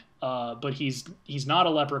leprechaun, but he's not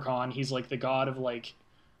a leprechaun. He's like the god of like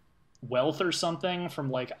wealth or something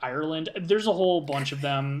from like Ireland. There's a whole bunch of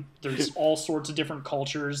them. There's all sorts of different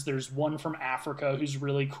cultures. There's one from Africa who's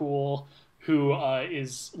really cool, who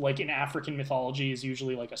is like in African mythology is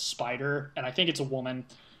usually like a spider, and I think it's a woman.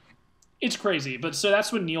 It's crazy, but so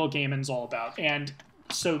that's what Neil Gaiman's all about. And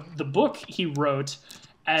so the book he wrote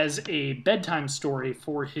as a bedtime story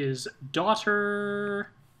for his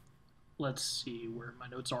daughter. Let's see where my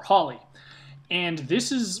notes are. Holly. And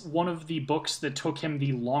this is one of the books that took him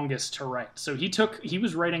the longest to write. So he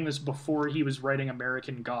was writing this before he was writing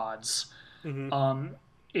American Gods. Mm-hmm.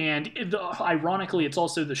 Ironically, it's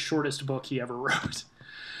also the shortest book he ever wrote.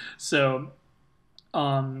 So,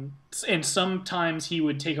 and sometimes he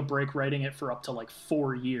would take a break writing it for up to like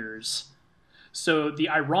 4 years. So the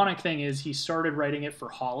ironic thing is he started writing it for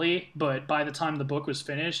Holly, but by the time the book was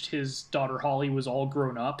finished, his daughter Holly was all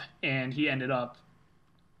grown up, and he ended up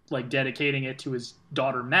like dedicating it to his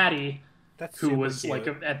daughter Maddie, who was cute.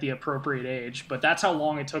 Like at the appropriate age. But that's how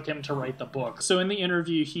long it took him to write the book. So in the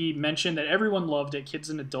interview, he mentioned that everyone loved it, kids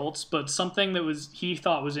and adults, but something that he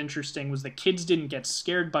thought was interesting was that kids didn't get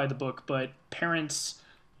scared by the book, but parents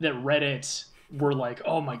that read it were like,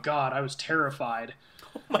 "Oh my God, I was terrified."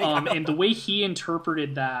 And the way he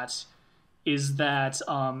interpreted that is that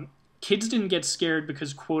kids didn't get scared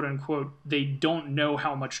because, quote unquote, they don't know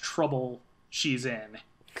how much trouble she's in.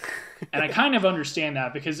 And I kind of understand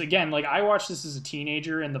that because, again, like I watched this as a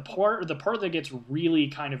teenager, and the part that gets really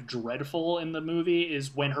kind of dreadful in the movie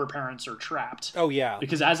is when her parents are trapped. Oh, yeah.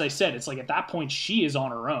 Because as I said, it's like at that point she is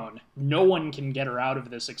on her own. No one can get her out of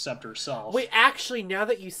this except herself. Wait, actually, now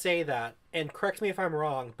that you say that, and correct me if I'm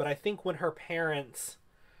wrong, but I think when her parents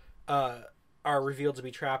are revealed to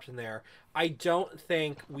be trapped in there, I don't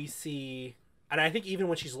think we see, and I think even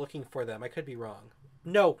when she's looking for them, I could be wrong.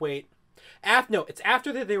 No, wait. It's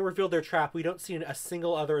after they revealed their trap. We don't see a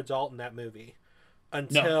single other adult in that movie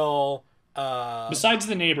until besides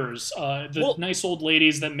the neighbors, nice old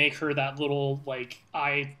ladies that make her that little like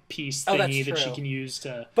eyepiece thingy that she can use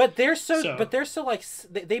to. But they're so like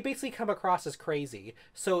they basically come across as crazy.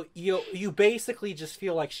 So you basically just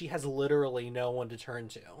feel like she has literally no one to turn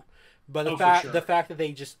to. But the fact that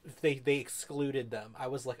they excluded them, I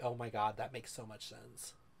was like, oh my God, that makes so much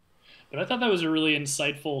sense. But I thought that was a really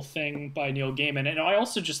insightful thing by Neil Gaiman. And I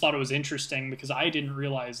also just thought it was interesting because I didn't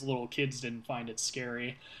realize little kids didn't find it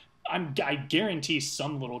scary. I guarantee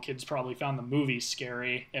some little kids probably found the movie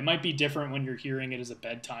scary. It might be different when you're hearing it as a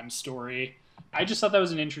bedtime story. I just thought that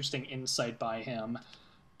was an interesting insight by him.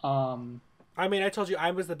 I mean, I told you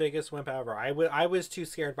I was the biggest wimp ever. I was too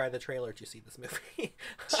scared by the trailer to see this movie.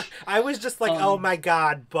 I was just like, oh my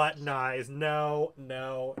god, button eyes. No,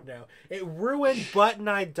 no, no. It ruined button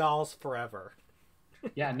eyed dolls forever.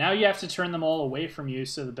 Yeah, now you have to turn them all away from you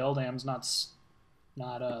so the Beldam's not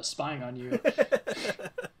spying on you.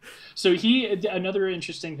 So another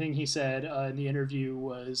interesting thing he said in the interview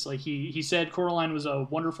was like he said Coraline was a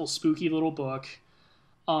wonderful, spooky little book.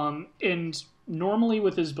 And normally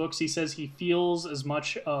with his books, he says he feels as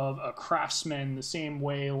much of a craftsman the same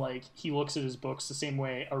way, like he looks at his books the same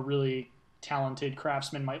way a really talented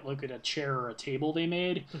craftsman might look at a chair or a table they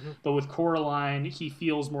made. Mm-hmm. But with Coraline, he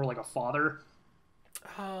feels more like a father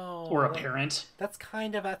or a parent. That's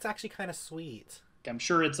actually kind of sweet. I'm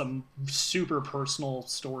sure it's a super personal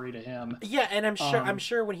story to him. Yeah, and I'm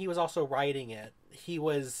sure when he was also writing it, he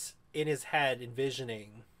was in his head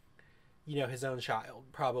envisioning, his own child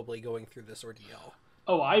probably going through this ordeal.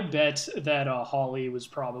 Oh, I bet that Holly was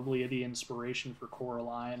probably the inspiration for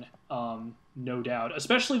Coraline, no doubt.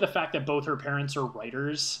 Especially the fact that both her parents are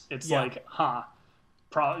writers. It's like,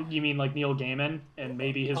 you mean like Neil Gaiman, and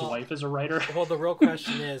maybe his wife is a writer? Well, the real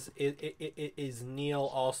question is Neil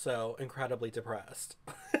also incredibly depressed?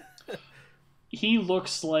 He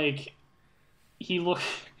looks like he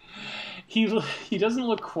doesn't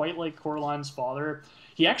look quite like Coraline's father.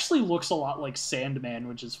 He actually looks a lot like Sandman,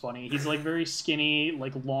 which is funny. He's like very skinny,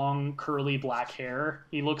 like long curly black hair.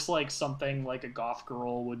 He looks like something like a goth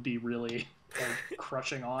girl would be really like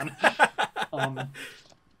crushing on.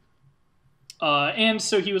 And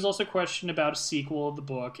so he was also questioned about a sequel of the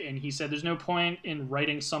book, and he said there's no point in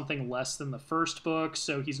writing something less than the first book,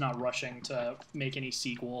 so he's not rushing to make any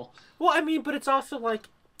sequel. Well, I mean, but it's also like,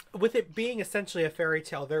 with it being essentially a fairy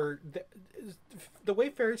tale, the way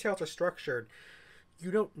fairy tales are structured, you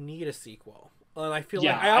don't need a sequel. And I feel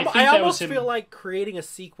I almost feel like creating a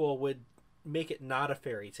sequel would make it not a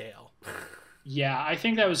fairy tale. Yeah, I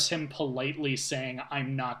think that was him politely saying,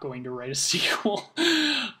 I'm not going to write a sequel.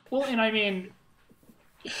 Well, and I mean,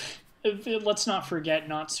 let's not forget,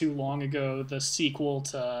 not too long ago, the sequel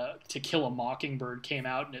to Kill a Mockingbird came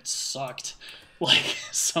out, and it sucked. Like,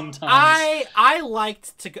 sometimes. I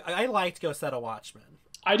liked Go Set a Watchman.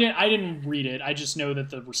 I didn't read it. I just know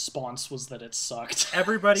that the response was that it sucked. I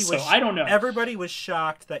don't know. Everybody was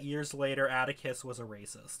shocked that years later Atticus was a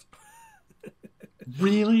racist.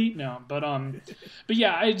 Really? No, but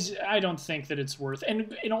yeah, I don't think that it's worth.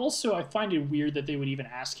 And also, I find it weird that they would even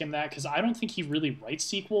ask him that, because I don't think he really writes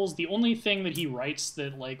sequels. The only thing that he writes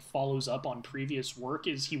that like follows up on previous work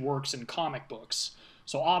is he works in comic books.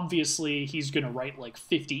 So obviously he's going to write like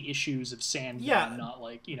 50 issues of Sandman, not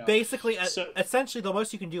like, Basically, essentially the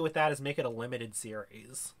most you can do with that is make it a limited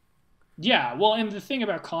series. Yeah, well, and the thing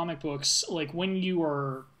about comic books, like when you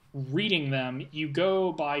are reading them, you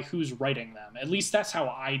go by who's writing them. At least that's how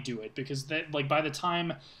I do it, because that, like, by the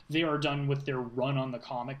time they are done with their run on the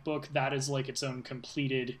comic book, that is like its own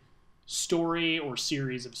completed story or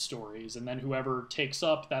series of stories, and then whoever takes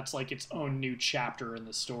up, that's like its own new chapter in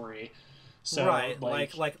the story. So, right,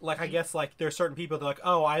 like I guess like there's certain people that are like,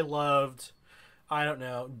 oh, I loved, I don't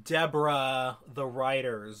know, Deborah the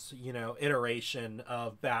writer's, iteration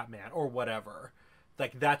of Batman or whatever.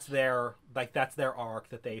 Like that's their arc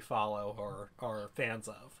that they follow or are fans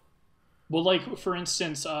of. Well, like for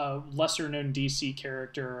instance, lesser known DC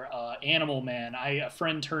character Animal Man. A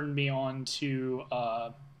friend turned me on to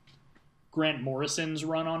Grant Morrison's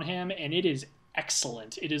run on him, and it is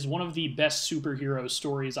excellent. It is one of the best superhero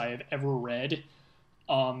stories I have ever read,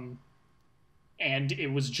 and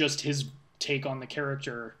it was just his take on the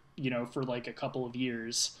character, for like a couple of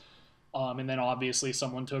years. And then obviously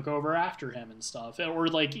someone took over after him and stuff. Or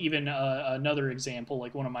like even another example,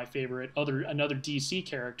 like one of my favorite, another DC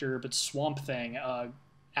character, but Swamp Thing,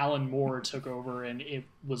 Alan Moore took over, and it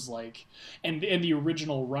was like, and the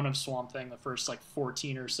original run of Swamp Thing, the first like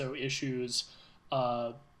 14 or so issues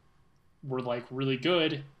were like really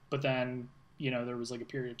good, but then, there was like a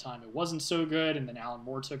period of time it wasn't so good, and then Alan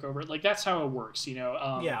Moore took over. Like, that's how it works,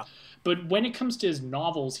 Yeah. But when it comes to his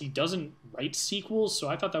novels, he doesn't write sequels, so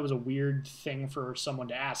I thought that was a weird thing for someone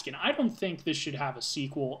to ask. And I don't think this should have a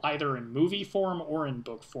sequel either in movie form or in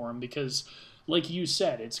book form, because, like you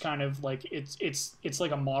said, it's kind of like it's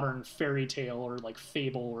like a modern fairy tale or like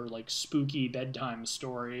fable or like spooky bedtime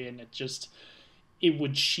story, and it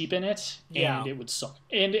would cheapen it Yeah. and it would suck.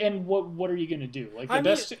 And what are you going to do? Like I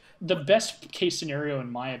mean, the best case scenario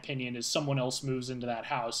in my opinion is someone else moves into that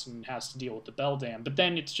house and has to deal with the beldam, but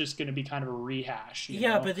then it's just going to be kind of a rehash, you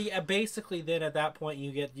yeah, know? but basically then at that point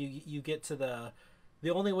you get to the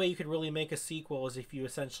only way you could really make a sequel is if you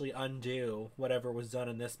essentially undo whatever was done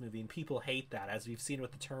in this movie, and people hate that, as we've seen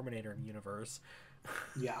with the Terminator universe.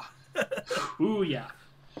 Yeah. Ooh, yeah.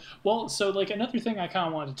 Well, so like another thing I kind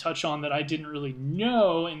of wanted to touch on that I didn't really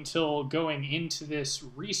know until going into this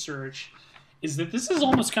research is that this is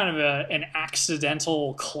almost kind of an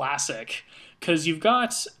accidental classic because well,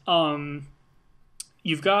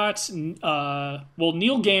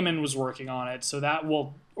 Neil Gaiman was working on it, so that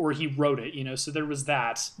will or he wrote it, you know, so there was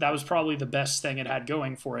that was probably the best thing it had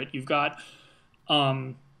going for it. You've got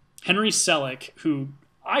Henry Selick, who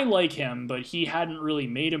I like him, but he hadn't really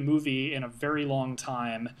made a movie in a very long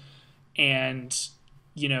time, and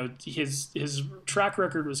you know his track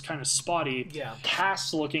record was kind of spotty. Yeah.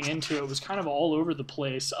 Cast looking into it was kind of all over the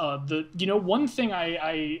place. The you know one thing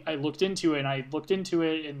I looked into it, and I looked into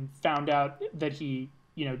it and found out that he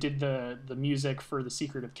did the music for The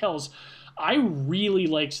Secret of Kells. I really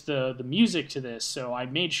liked the music to this, so I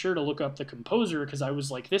made sure to look up the composer because I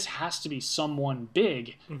was like, this has to be someone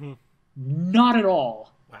big. Mm-hmm. Not at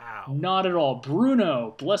all. Wow. Not at all.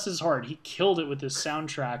 Bruno, bless his heart, he killed it with this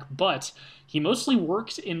soundtrack, but he mostly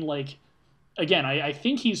worked in like, again, I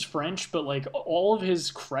think he's French, but like all of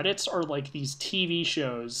his credits are like these TV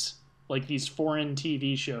shows, like these foreign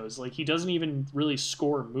TV shows. Like he doesn't even really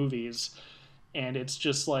score movies, and it's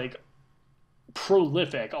just like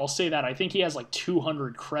prolific. I'll say that. I think he has like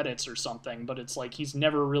 200 credits or something, but it's like he's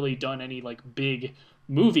never really done any like big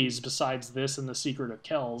movies besides this and The Secret of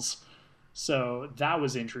Kells. So that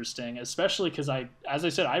was interesting, especially because as I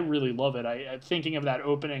said, I really love it. Thinking of that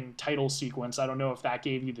opening title sequence, I don't know if that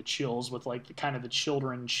gave you the chills with like the kind of the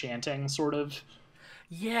children chanting sort of.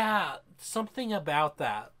 Yeah, something about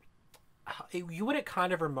that. What it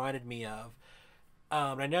kind of reminded me of.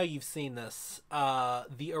 I know you've seen this.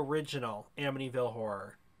 The original Amityville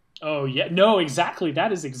Horror. Oh yeah, no, exactly.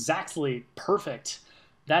 That is exactly perfect.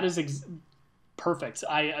 That is perfect.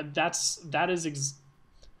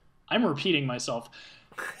 I'm repeating myself.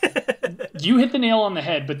 You hit the nail on the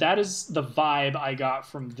head, but that is the vibe I got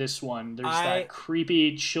from this one. There's that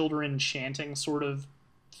creepy children chanting sort of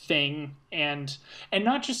thing, and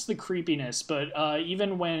not just the creepiness, but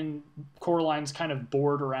even when Coraline's kind of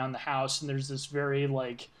bored around the house, and there's this very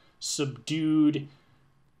like subdued,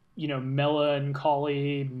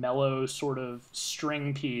 melancholy, mellow sort of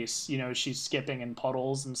string piece. She's skipping in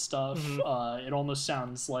puddles and stuff. Mm-hmm. It almost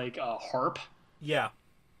sounds like a harp. Yeah.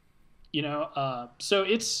 So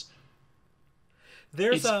it's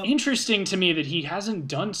interesting to me that he hasn't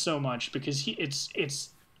done so much because it's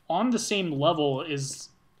on the same level as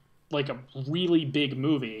like a really big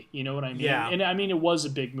movie. You know what I mean? Yeah. And I mean, it was a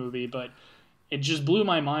big movie, but it just blew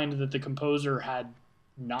my mind that the composer had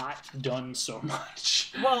not done so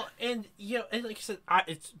much. Well, and and like you said,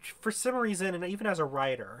 it's for some reason, and even as a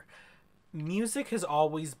writer, music has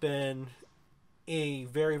always been a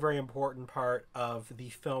very, very important part of the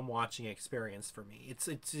film watching experience for me.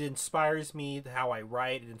 It inspires me how I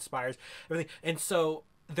write. It inspires everything. And so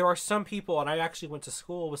there are some people, and I actually went to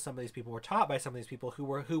school with some of these people, were taught by some of these people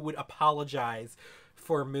who would apologize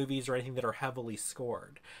for movies or anything that are heavily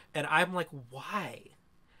scored. And I'm like, why?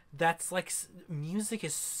 That's like, music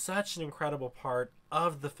is such an incredible part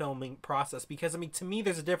of the filming process because, I mean, to me,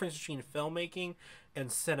 there's a difference between filmmaking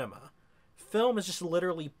and cinema. Film is just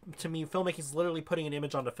literally, to me, filmmaking is literally putting an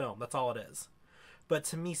image onto film. That's all it is. But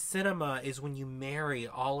to me, cinema is when you marry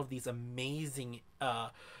all of these amazing,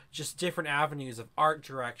 just different avenues of art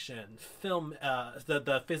direction, film,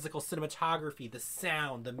 the physical cinematography, the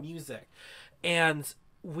sound, the music, and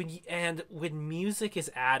when music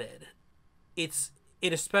is added,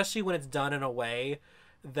 especially when it's done in a way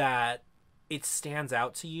that it stands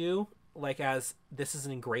out to you. Like, as this is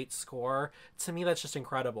a great score, to me that's just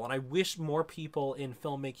incredible, and I wish more people in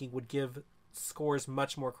filmmaking would give scores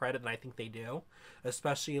much more credit than I think they do.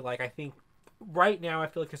 Especially, like, I think right now I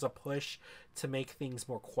feel like there's a push to make things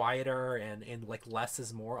more quieter and like less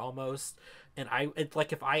is more almost. And it's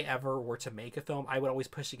like, if I ever were to make a film, I would always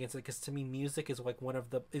push against it because to me music is like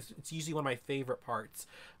it's usually one of my favorite parts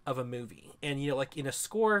of a movie. And like in a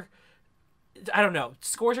score, I don't know.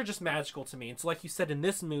 Scores are just magical to me. And so, like you said, in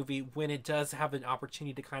this movie, when it does have an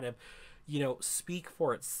opportunity to kind of, speak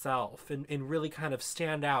for itself and really kind of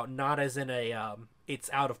stand out, not as in a, it's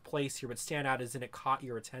out of place here, but stand out as in it caught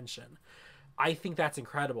your attention. I think that's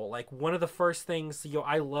incredible. Like, one of the first things,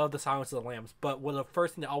 I love the Silence of the Lambs, but one of the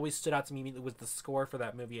first thing that always stood out to me was the score for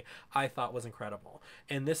that movie. I thought was incredible.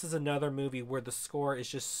 And this is another movie where the score is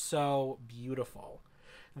just so beautiful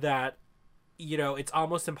that, it's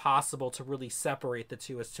almost impossible to really separate the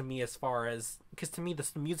two as far as, because to me, the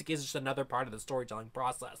music is just another part of the storytelling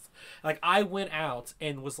process. Like, I went out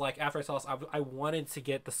and was like, after I saw this, I wanted to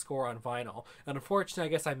get the score on vinyl. And unfortunately, I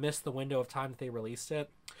guess I missed the window of time that they released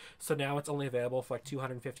it. So now it's only available for like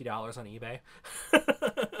 $250 on eBay.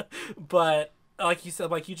 But like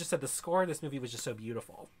you just said, the score in this movie was just so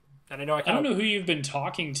beautiful. And I don't know who you've been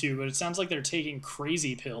talking to, but it sounds like they're taking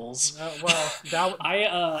crazy pills. I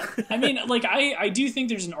do think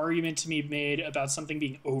there's an argument to be made about something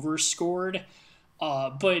being overscored.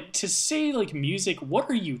 But to say like music, what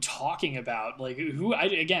are you talking about? Like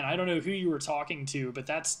I don't know who you were talking to, but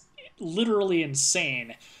that's literally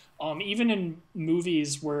insane. Even in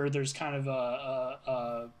movies where there's kind of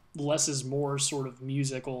a less is more sort of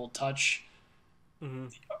musical touch. Mm-hmm.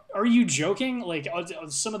 Are you joking? Like,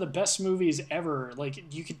 some of the best movies ever,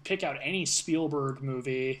 like, you could pick out any Spielberg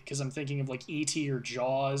movie, because I'm thinking of, like, E.T. or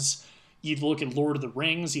Jaws. You look at Lord of the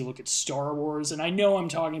Rings, you look at Star Wars, and I know I'm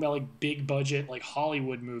talking about, like, big-budget, like,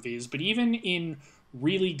 Hollywood movies, but even in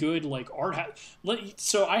really good, like, art...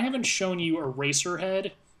 So I haven't shown you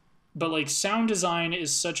Eraserhead, but, like, sound design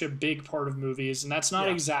is such a big part of movies, and that's not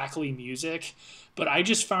exactly music. But I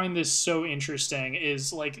just find this so interesting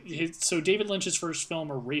is like, so David Lynch's first film,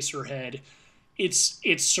 Eraserhead, it's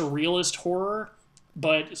surrealist horror,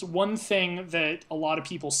 but one thing that a lot of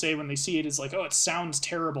people say when they see it is like, oh, it sounds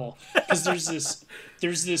terrible. Because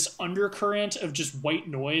there's this undercurrent of just white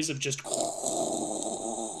noise of just...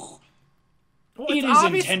 Well, it is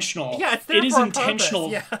intentional. Yeah, it's there for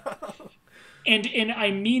intentional. Yeah. And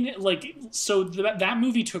I mean, like, so that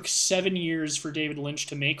movie took 7 years for David Lynch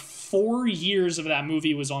to make. 4 years of that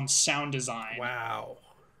movie was on sound design. Wow.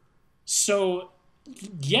 So,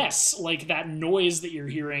 yes, like, that noise that you're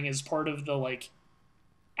hearing is part of the, like,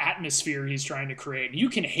 atmosphere he's trying to create. You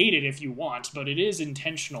can hate it if you want, but it is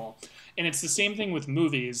intentional. And it's the same thing with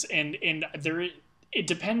movies. And it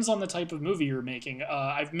depends on the type of movie you're making.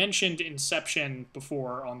 I've mentioned Inception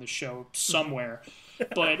before on the show somewhere.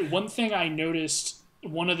 But one thing I noticed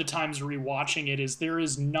one of the times rewatching it is there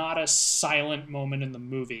is not a silent moment in the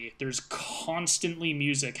movie. There's constantly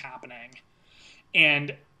music happening.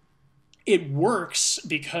 And it works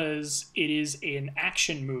because it is an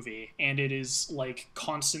action movie and it is like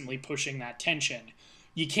constantly pushing that tension.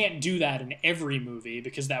 You can't do that in every movie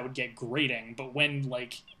because that would get grating. But when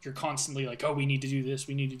like you're constantly like, oh, we need to do this,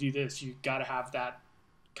 you got to have that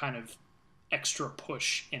kind of extra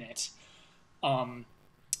push in it.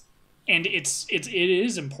 And it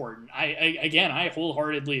is important. I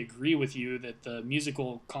wholeheartedly agree with you that the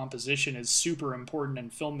musical composition is super important in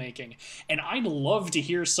filmmaking. And I'd love to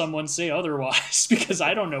hear someone say otherwise because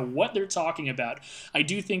I don't know what they're talking about. I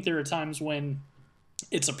do think there are times when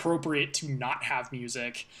it's appropriate to not have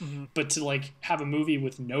music, but to like have a movie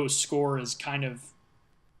with no score is kind of,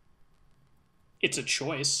 it's a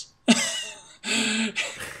choice.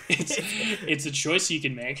 It's a choice you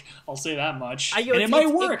can make. I'll say that much. And it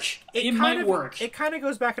might work. It might work. It kind of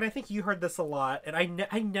goes back, and I think you heard this a lot, and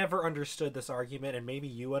I never understood this argument, and maybe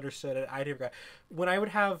you understood it. I never got. When I would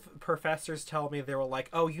have professors tell me, they were like,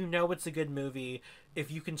 oh, it's a good movie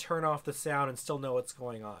if you can turn off the sound and still know what's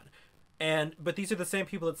going on. But these are the same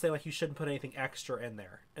people that say like you shouldn't put anything extra in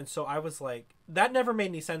there. And so I was like, that never made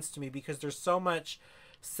any sense to me because there's so much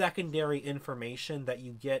secondary information that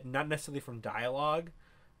you get, not necessarily from dialogue,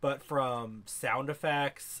 but from sound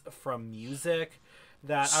effects, from music.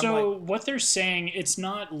 So what they're saying, it's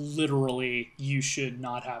not literally you should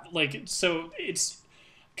not have, like, so it's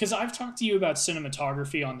because I've talked to you about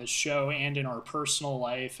cinematography on this show and in our personal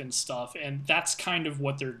life and stuff, and that's kind of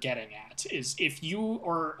what they're getting at, is if you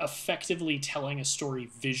are effectively telling a story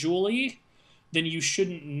visually, then you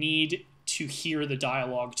shouldn't need to hear the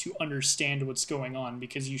dialogue to understand what's going on,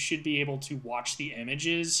 because you should be able to watch the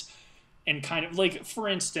images and kind of, like, for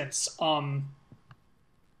instance, I'll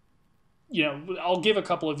give a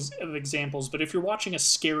couple of examples, but if you're watching a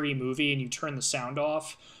scary movie and you turn the sound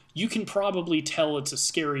off, you can probably tell it's a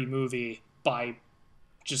scary movie by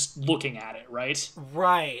just looking at it, right?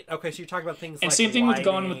 Right. Okay, so you're talking about things like... And same thing with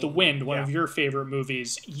Gone with the Wind, one of your favorite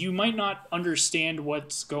movies. You might not understand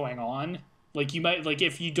what's going on. Like, you might, like,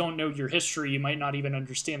 if you don't know your history, you might not even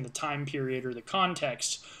understand the time period or the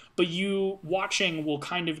context, but you watching will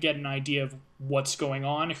kind of get an idea of what's going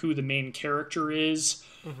on, who the main character is.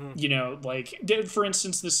 Like, for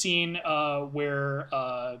instance, the scene where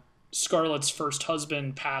Scarlett's first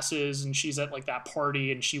husband passes and she's at like that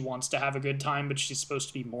party and she wants to have a good time, but she's supposed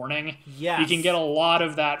to be mourning. Yes. You can get a lot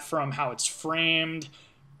of that from how it's framed,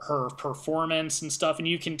 her performance and stuff, and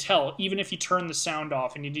you can tell, even if you turn the sound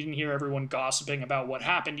off and you didn't hear everyone gossiping about what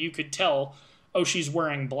happened, you could tell, oh, she's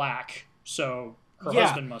wearing black, so her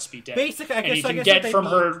husband must be dead. Basically, and you can get from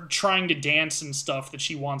her trying to dance and stuff that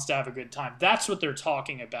she wants to have a good time. That's what they're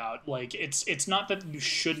talking about. Like, it's not that you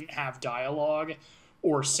shouldn't have dialogue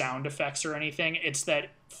or sound effects or anything. It's that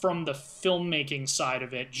from the filmmaking side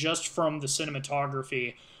of it, just from the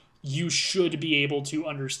cinematography, you should be able to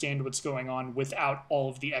understand what's going on without all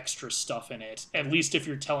of the extra stuff in it. At least if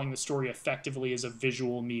you're telling the story effectively as a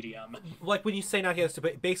visual medium. Like when you say not get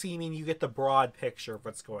it, basically you mean you get the broad picture of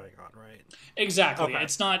what's going on, right? Exactly. Okay.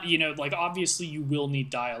 It's not, you know, like obviously you will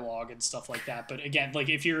need dialogue and stuff like that. But again, like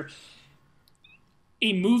if you're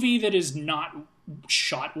a movie that is not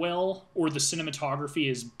shot well or the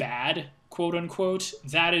cinematography is bad, quote unquote,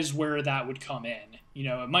 that is where that would come in. You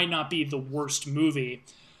know, it might not be the worst movie,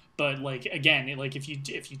 but like again, like if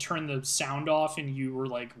you turn the sound off and you were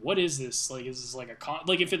like, what is this? Like, is this like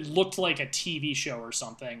like if it looked like a TV show or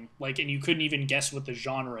something, like, and you couldn't even guess what the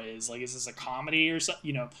genre is, like, is this a comedy or something?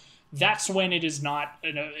 You know, that's when it is not.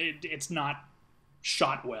 It's not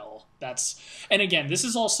shot well. And again, this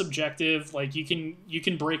is all subjective. Like you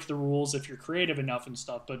can break the rules if you're creative enough and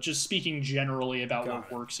stuff, but just speaking generally about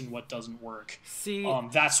what works and what doesn't work. See,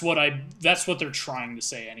 that's what they're trying to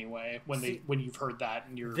say anyway when you've heard that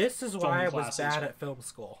in your this is why I was bad at film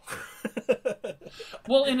school.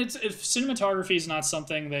 Well, and if cinematography is not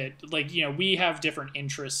something that, like, you know, we have different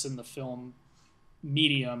interests in the film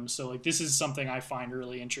medium, so like this is something I find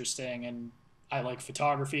really interesting, and I like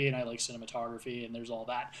photography and I like cinematography and there's all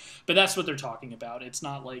that. But that's what they're talking about. It's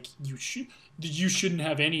not like you shouldn't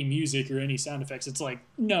have any music or any sound effects. It's like,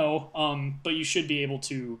 no, but you should be able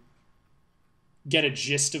to get a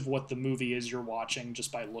gist of what the movie is you're watching just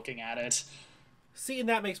by looking at it. See, and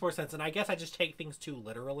that makes more sense. And I guess I just take things too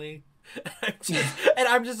literally.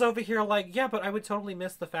 I'm just over here like, yeah, but I would totally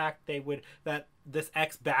miss the fact that this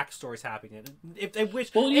X backstory's happening. If they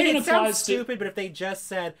wish, well, it sounds stupid, but if they just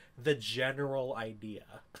said the general idea.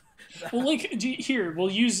 Well, like here,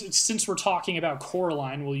 since we're talking about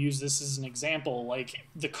Coraline, we'll use this as an example. Like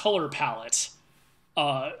the color palette,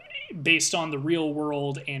 based on the real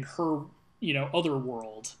world and her, you know, other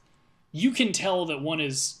world. You can tell that one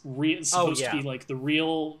is supposed to be like the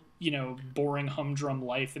real, you know, boring humdrum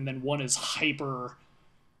life, and then one is hyper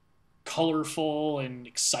colorful and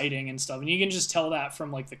exciting and stuff. And you can just tell that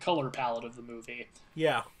from like the color palette of the movie.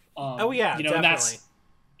 Yeah. You know, definitely. And that's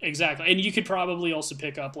exactly. And you could probably also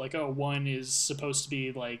pick up like, oh, one is supposed to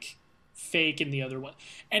be like fake and the other one.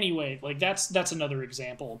 Anyway, like that's another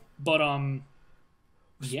example. But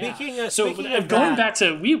yeah. Going back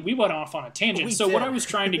to we went off on a tangent. What I was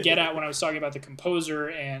trying to get at when I was talking about the composer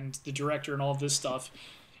and the director and all of this stuff,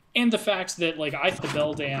 and the fact that like I think the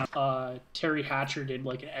Beldam, Terry Hatcher did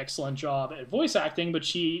like an excellent job at voice acting, but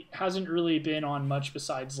she hasn't really been on much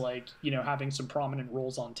besides like, you know, having some prominent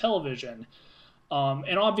roles on television.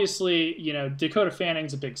 And obviously, you know, Dakota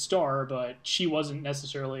Fanning's a big star, but she wasn't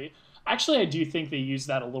necessarily. Actually, I do think they used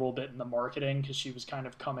that a little bit in the marketing because she was kind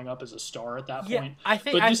of coming up as a star at that point. I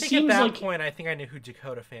think at that point, I think I knew who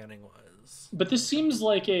Dakota Fanning was. But this seems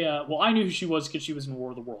like I knew who she was because she was in War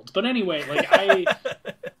of the Worlds. But anyway, like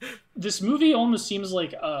this movie almost seems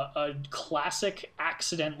like a classic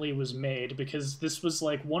accidentally was made because this was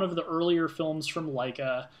like one of the earlier films from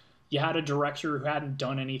Leica. You had a director who hadn't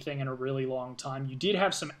done anything in a really long time. You did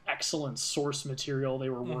have some excellent source material they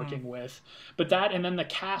were working with. But that, and then the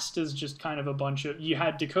cast is just kind of a bunch of... You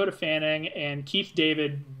had Dakota Fanning, and Keith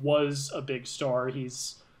David was a big star.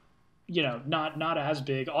 He's, you know, not as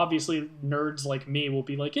big. Obviously, nerds like me will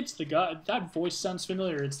be like, it's the guy... That voice sounds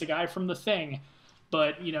familiar. It's the guy from The Thing.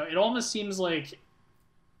 But, you know, it almost seems like...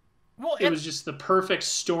 Well, it was just the perfect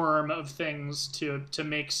storm of things to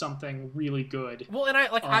make something really good. Well, and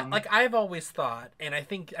I've always thought, and I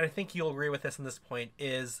think you'll agree with this in this point,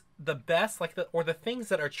 is the best the things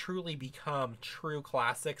that are truly become true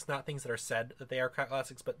classics, not things that are said that they are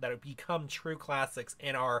classics, but that have become true classics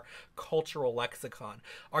in our cultural lexicon,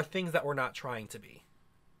 are things that we're not trying to be.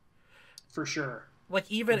 For sure. Like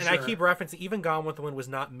I keep referencing, even Gone with the Wind was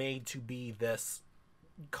not made to be this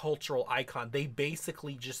cultural icon. They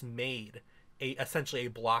basically just made essentially a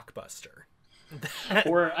blockbuster.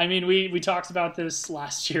 Or I mean, we talked about this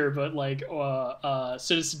last year, but like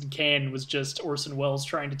Citizen Kane was just Orson Welles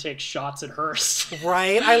trying to take shots at Hearst.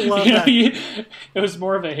 Right, I love that. It was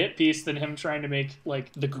more of a hit piece than him trying to make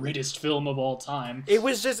like the greatest film of all time. It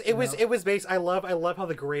was based. I love how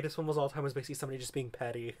the greatest film of all time was basically somebody just being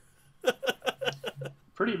petty.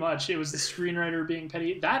 Pretty much, it was the screenwriter being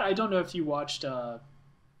petty. That I don't know if you watched the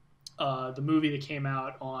movie that came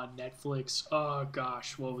out on Netflix. Oh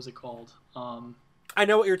gosh, what was it called? I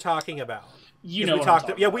know what you're talking about. You know, we what talked. I'm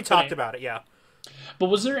talking Yeah, about. we talked about it. Yeah. But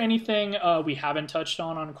was there anything we haven't touched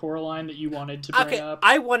on Coraline that you wanted to bring up?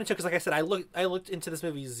 I wanted to, because like I said, I looked into this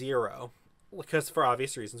movie Zero, because for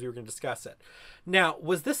obvious reasons we were going to discuss it. Now,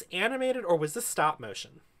 was this animated or was this stop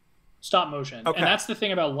motion? Stop motion. Okay. And that's the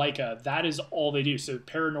thing about Leica. That is all they do. So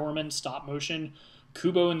Paranorman, stop motion,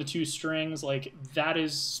 Kubo and the Two Strings, like that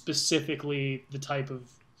is specifically the type of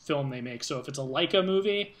film they make. So if it's a Leica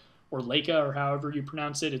movie, or Leica, or however you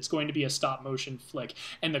pronounce it, it's going to be a stop motion flick.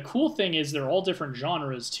 And the cool thing is they're all different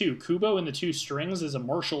genres too. Kubo and the Two Strings is a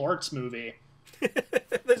martial arts movie.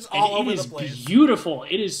 It's all over the place. It is beautiful.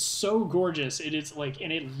 It is so gorgeous. It is like,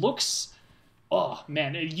 and it looks, oh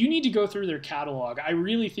man, you need to go through their catalog. I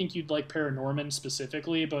really think you'd like Paranorman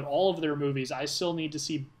specifically, but all of their movies, I still need to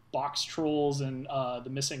see Box Trolls and The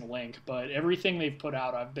Missing Link, but everything they've put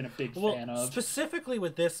out I've been a big fan of. Specifically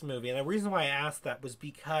with this movie, and the reason why I asked that was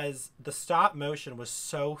because the stop motion was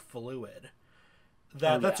so fluid.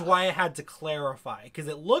 That's why I had to clarify, because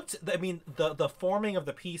it looked, I mean, the forming of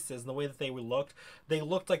the pieces and the way that they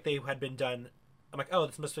looked like they had been done. I'm like, oh,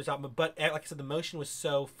 this must be stop motion. But like I said, the motion was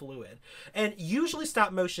so fluid. And usually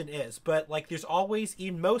stop motion is, but like there's always,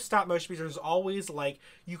 in most stop motion movies, there's always like,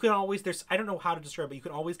 you can always, I don't know how to describe it, but you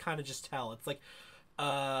can always kind of just tell.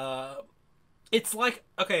 It's like,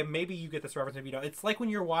 okay, maybe you get this reference, maybe you don't. It's like when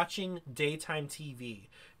you're watching daytime TV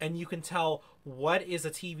and you can tell what is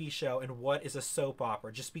a TV show and what is a soap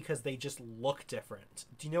opera just because they just look different.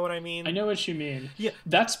 Do you know what I mean? I know what you mean. Yeah.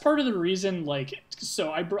 That's part of the reason, like,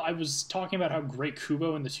 so I was talking about how great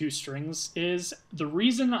Kubo and the Two Strings is. The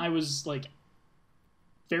reason I was, like,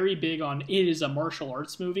 very big on it is a martial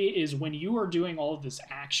arts movie is when you are doing all of this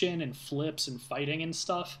action and flips and fighting and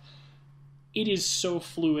stuff, it is so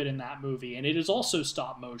fluid in that movie, and it is also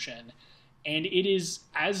stop motion, and it is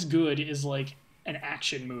as good as like an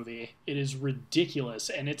action movie. It is ridiculous,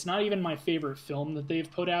 and it's not even my favorite film that they've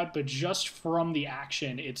put out, but just from the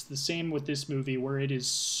action, it's the same with this movie where it is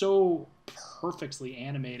so perfectly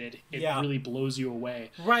animated. It really blows you away.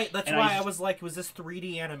 Right, that's why I was like, was this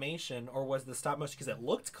 3D animation or was the stop motion, because it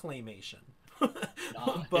looked claymation.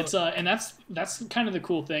 It's and that's kind of the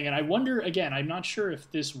cool thing, and I wonder, again, I'm not sure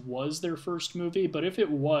if this was their first movie, but if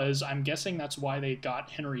it was, I'm guessing that's why they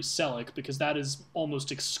got Henry Selick, because that is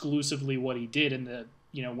almost exclusively what he did in the,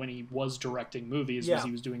 you know, when he was directing movies, was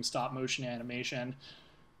he was doing stop motion animation.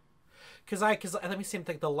 Because let me see, I'm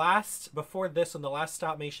thinking, before this one, the last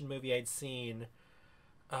stop motion movie I'd seen,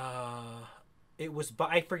 it was,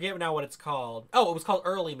 I forget now what it's called. Oh, it was called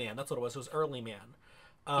Early Man. That's what it was. It was Early Man.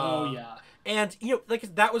 And, you know,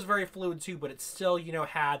 like, that was very fluid too, but it still, you know,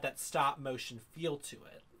 had that stop motion feel to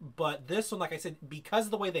it. But this one, like I said, because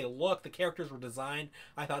of the way they look, the characters were designed,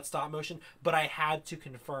 I thought stop motion, but I had to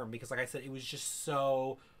confirm, because like I said, it was just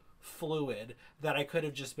so fluid that I could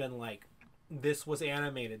have just been like, this was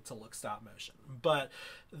animated to look stop motion. But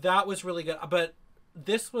that was really good. But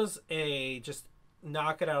this was a just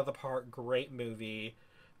knock it out of the park, great movie.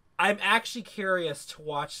 I'm actually curious to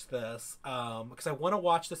watch this because I want to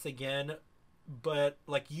watch this again, but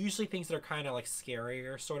like usually things that are kind of like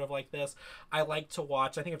scarier, sort of like this, I like to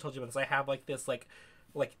watch. I think I've told you about this. I have like this like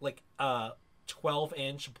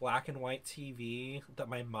 12-inch black and white TV that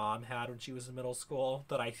my mom had when she was in middle school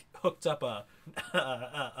that I hooked up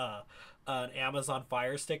an Amazon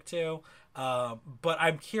Fire Stick to. But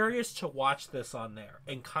I'm curious to watch this on there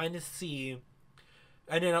and kind of see.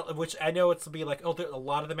 And then, which I know it's to be like, oh, a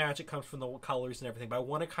lot of the magic comes from the colors and everything, but I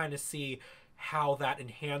want to kind of see how that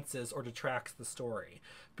enhances or detracts the story,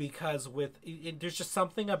 because there's just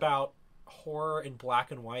something about horror in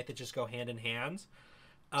black and white that just go hand in hand.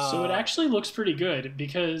 So it actually looks pretty good,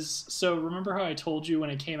 because so remember how I told you when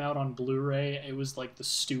it came out on Blu-ray, it was like the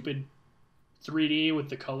stupid 3D with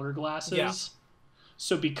the color glasses. Yeah.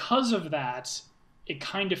 So because of that, it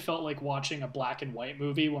kind of felt like watching a black and white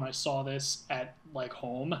movie when I saw this at like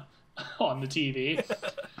home on the TV.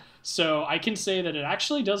 So I can say that it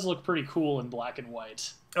actually does look pretty cool in black and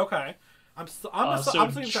white. Okay.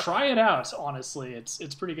 Try it out. Honestly,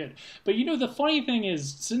 it's pretty good. But you know, the funny thing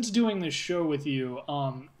is, since doing this show with you,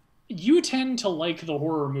 you tend to like the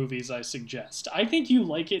horror movies I suggest. I think you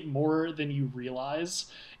like it more than you realize.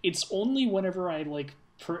 It's only whenever I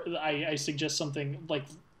I suggest something like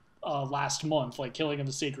last month, like Killing of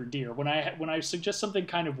the Sacred Deer, when I suggest something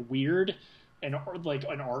kind of weird and like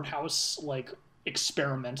an art house like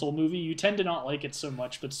experimental movie, you tend to not like it so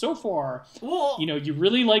much. But so far, you know, you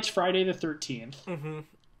really liked Friday the 13th. Mm-hmm.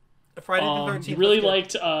 Friday the 13th. You really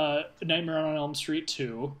liked Nightmare on Elm Street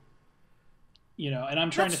 2. And I'm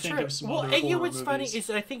trying to think of some other horror what's movies. funny is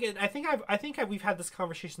we've had this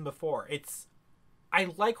conversation before. I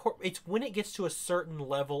like it's when it gets to a certain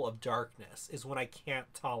level of darkness is when I can't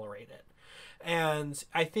tolerate it. And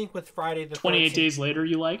I think with Friday the 28 Days Later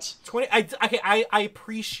you liked? I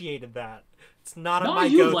appreciated that. It's not on my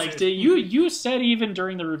you go-to. liked it. You said even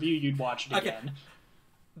during the review you'd watch it again.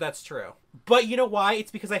 That's true. But you know why?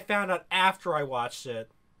 It's because I found out after I watched it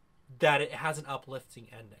that it has an uplifting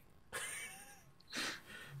ending.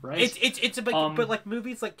 Right. It's a big, but like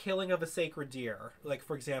movies like Killing of a Sacred Deer, like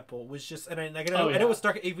for example, was just and it was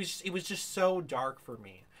dark. It was just so dark for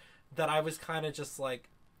me that I was kind of just like,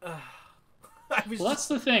 that's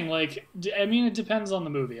the thing. Like, I mean, it depends on the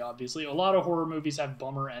movie. Obviously, a lot of horror movies have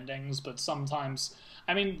bummer endings, but sometimes,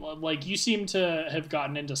 I mean, like you seem to have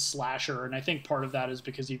gotten into slasher, and I think part of that is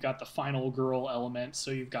because you've got the final girl element. So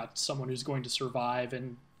you've got someone who's going to survive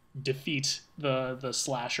and defeat the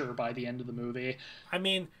slasher by the end of the movie. I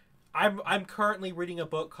mean, I'm currently reading a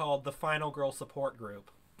book called The Final Girl Support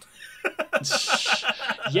Group.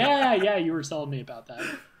 yeah, you were telling me about that.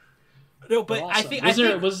 No, but awesome.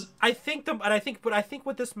 I think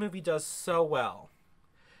what this movie does so well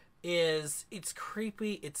is it's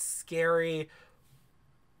creepy, it's scary,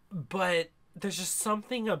 but there's just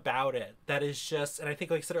something about it that is just, and I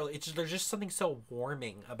think, like I said earlier, there's just something so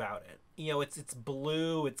warming about it. It's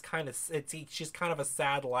blue. She's kind of a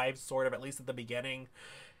sad life, sort of, at least at the beginning,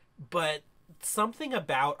 but something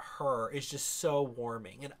about her is just so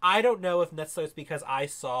warming. And I don't know if necessarily it's because I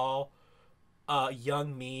saw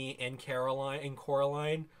young me in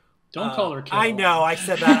Coraline. Don't call her Caroline. I know, I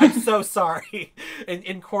said that. I'm so sorry.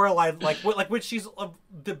 In Coraline, like when she's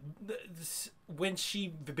when she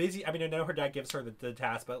busy, I mean, I know her dad gives her the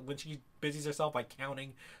task, but when she busies herself by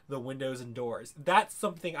counting the windows and doors, that's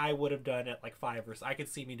something I would have done at like 5 or so. I could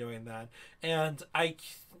see me doing that, and I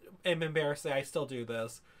am embarrassed to say I still do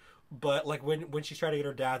this. But like when she's trying to get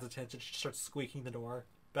her dad's attention, she starts squeaking the door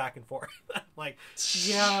back and forth. Like,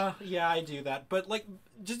 yeah, I do that. But like,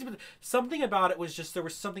 just something about it was just, there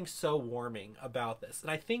was something so warming about this, and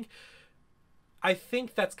I think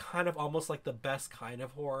that's kind of almost like the best kind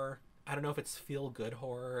of horror. I don't know if it's feel-good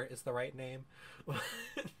horror is the right name.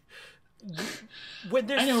 When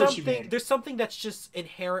there's something that's just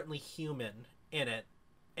inherently human in it.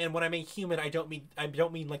 And when I mean human, I don't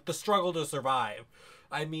mean like the struggle to survive.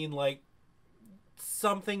 I mean like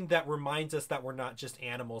something that reminds us that we're not just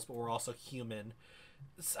animals, but we're also human.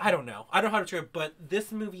 I don't know how to describe it, but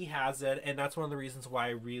this movie has it, and that's one of the reasons why I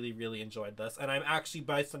really, really enjoyed this. And I'm actually,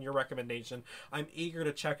 based on your recommendation, I'm eager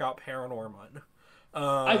to check out Paranorman.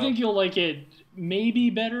 I think you'll like it maybe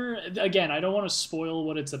better. Again, I don't want to spoil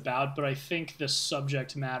what it's about, but I think the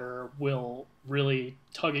subject matter will really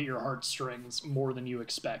tug at your heartstrings more than you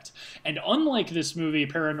expect. And unlike this movie,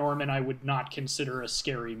 Paranorman, I would not consider a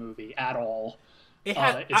scary movie at all.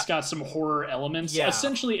 It's got some horror elements. Yeah.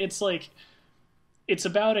 Essentially, it's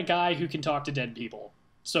about a guy who can talk to dead people.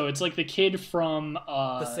 So it's like the kid from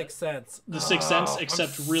The Sixth Sense. The Sixth Sense,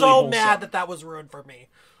 except I'm really so wholesome. mad that was ruined for me.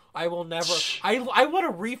 I will never. I want a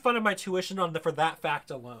refund of my tuition for that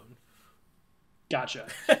fact alone. Gotcha.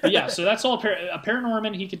 But yeah, so that's all.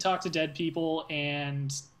 Paranorman, he can talk to dead people,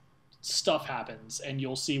 and stuff happens, and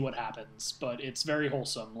you'll see what happens. But it's very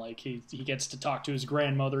wholesome. Like he gets to talk to his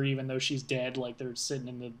grandmother, even though she's dead. Like they're sitting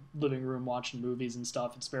in the living room watching movies and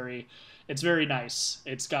stuff. It's very nice.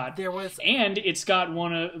 It's got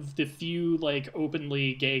one of the few like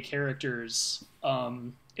openly gay characters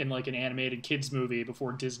in like an animated kids movie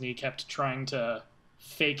before Disney kept trying to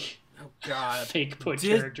fake put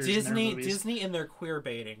characters in their movies. Disney and their queer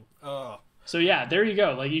baiting. Oh. So yeah, there you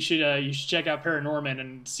go. Like you should check out Paranorman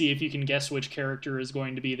and see if you can guess which character is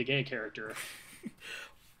going to be the gay character.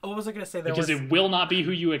 What was I going to say? It will not be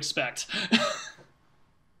who you expect.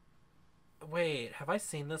 Wait, have I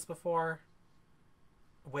seen this before?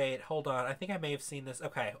 Wait, hold on. I think I may have seen this.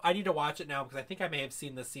 Okay, I need to watch it now because I think I may have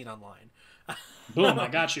seen this scene online. Boom, I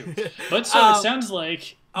got you. But so it sounds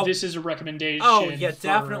like this is a recommendation. Oh, yeah,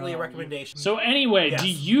 definitely a recommendation. So anyway, yes. Do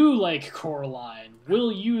you like Coraline?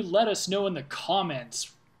 Will you let us know in the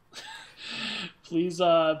comments?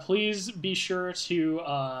 Please be sure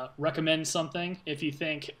to recommend something if you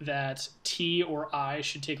think that T or I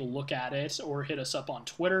should take a look at it, or hit us up on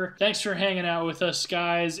Twitter. Thanks for hanging out with us,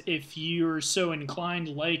 guys. If you're so inclined,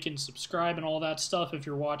 like and subscribe and all that stuff. If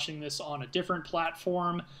you're watching this on a different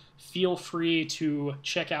platform, feel free to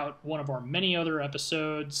check out one of our many other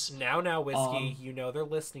episodes. Now, Whiskey, you know they're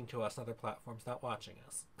listening to us on other platforms, not watching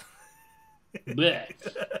us. Bleh.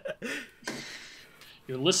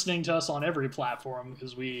 You're listening to us on every platform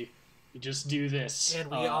because we We just do this.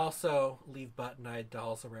 And we also leave button-eyed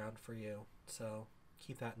dolls around for you, so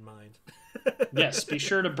keep that in mind. Yes, be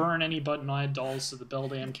sure to burn any button-eyed dolls so the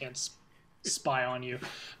beldam can't spy on you.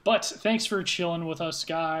 But thanks for chilling with us,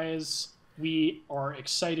 guys. We are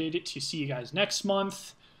excited to see you guys next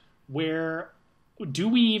month. Where do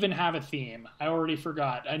we even have a theme? I already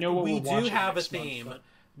forgot. I know what we're watching. We do have a theme. But...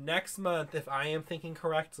 Next month, if I am thinking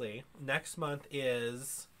correctly, next month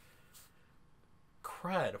is...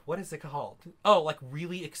 Crud. What is it called? Oh, like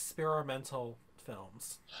really experimental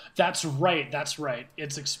films. That's right.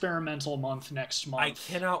 It's experimental month next month. I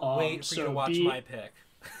cannot wait for you to watch my pick.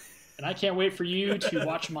 And I can't wait for you to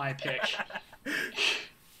watch my pick.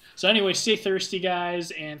 So anyway, stay thirsty,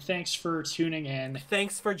 guys, and thanks for tuning in.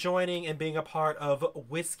 Thanks for joining and being a part of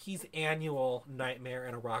Whiskey's annual Nightmare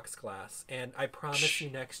in a Rocks class. And I promise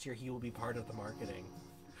you next year he will be part of the marketing.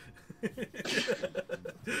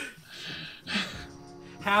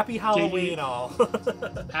 Happy Halloween, all.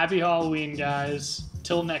 Happy Halloween, guys.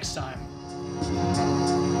 Till next time.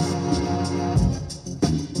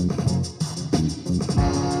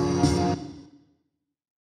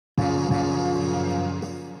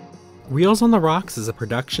 Reels on the Rocks is a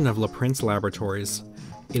production of La Prince Laboratories.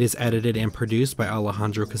 It is edited and produced by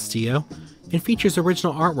Alejandro Castillo and features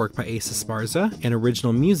original artwork by Asa Esparza and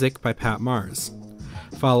original music by Pat Mars.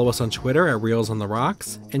 Follow us on Twitter at Reels on the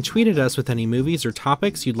Rocks and tweet at us with any movies or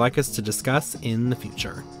topics you'd like us to discuss in the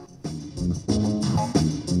future.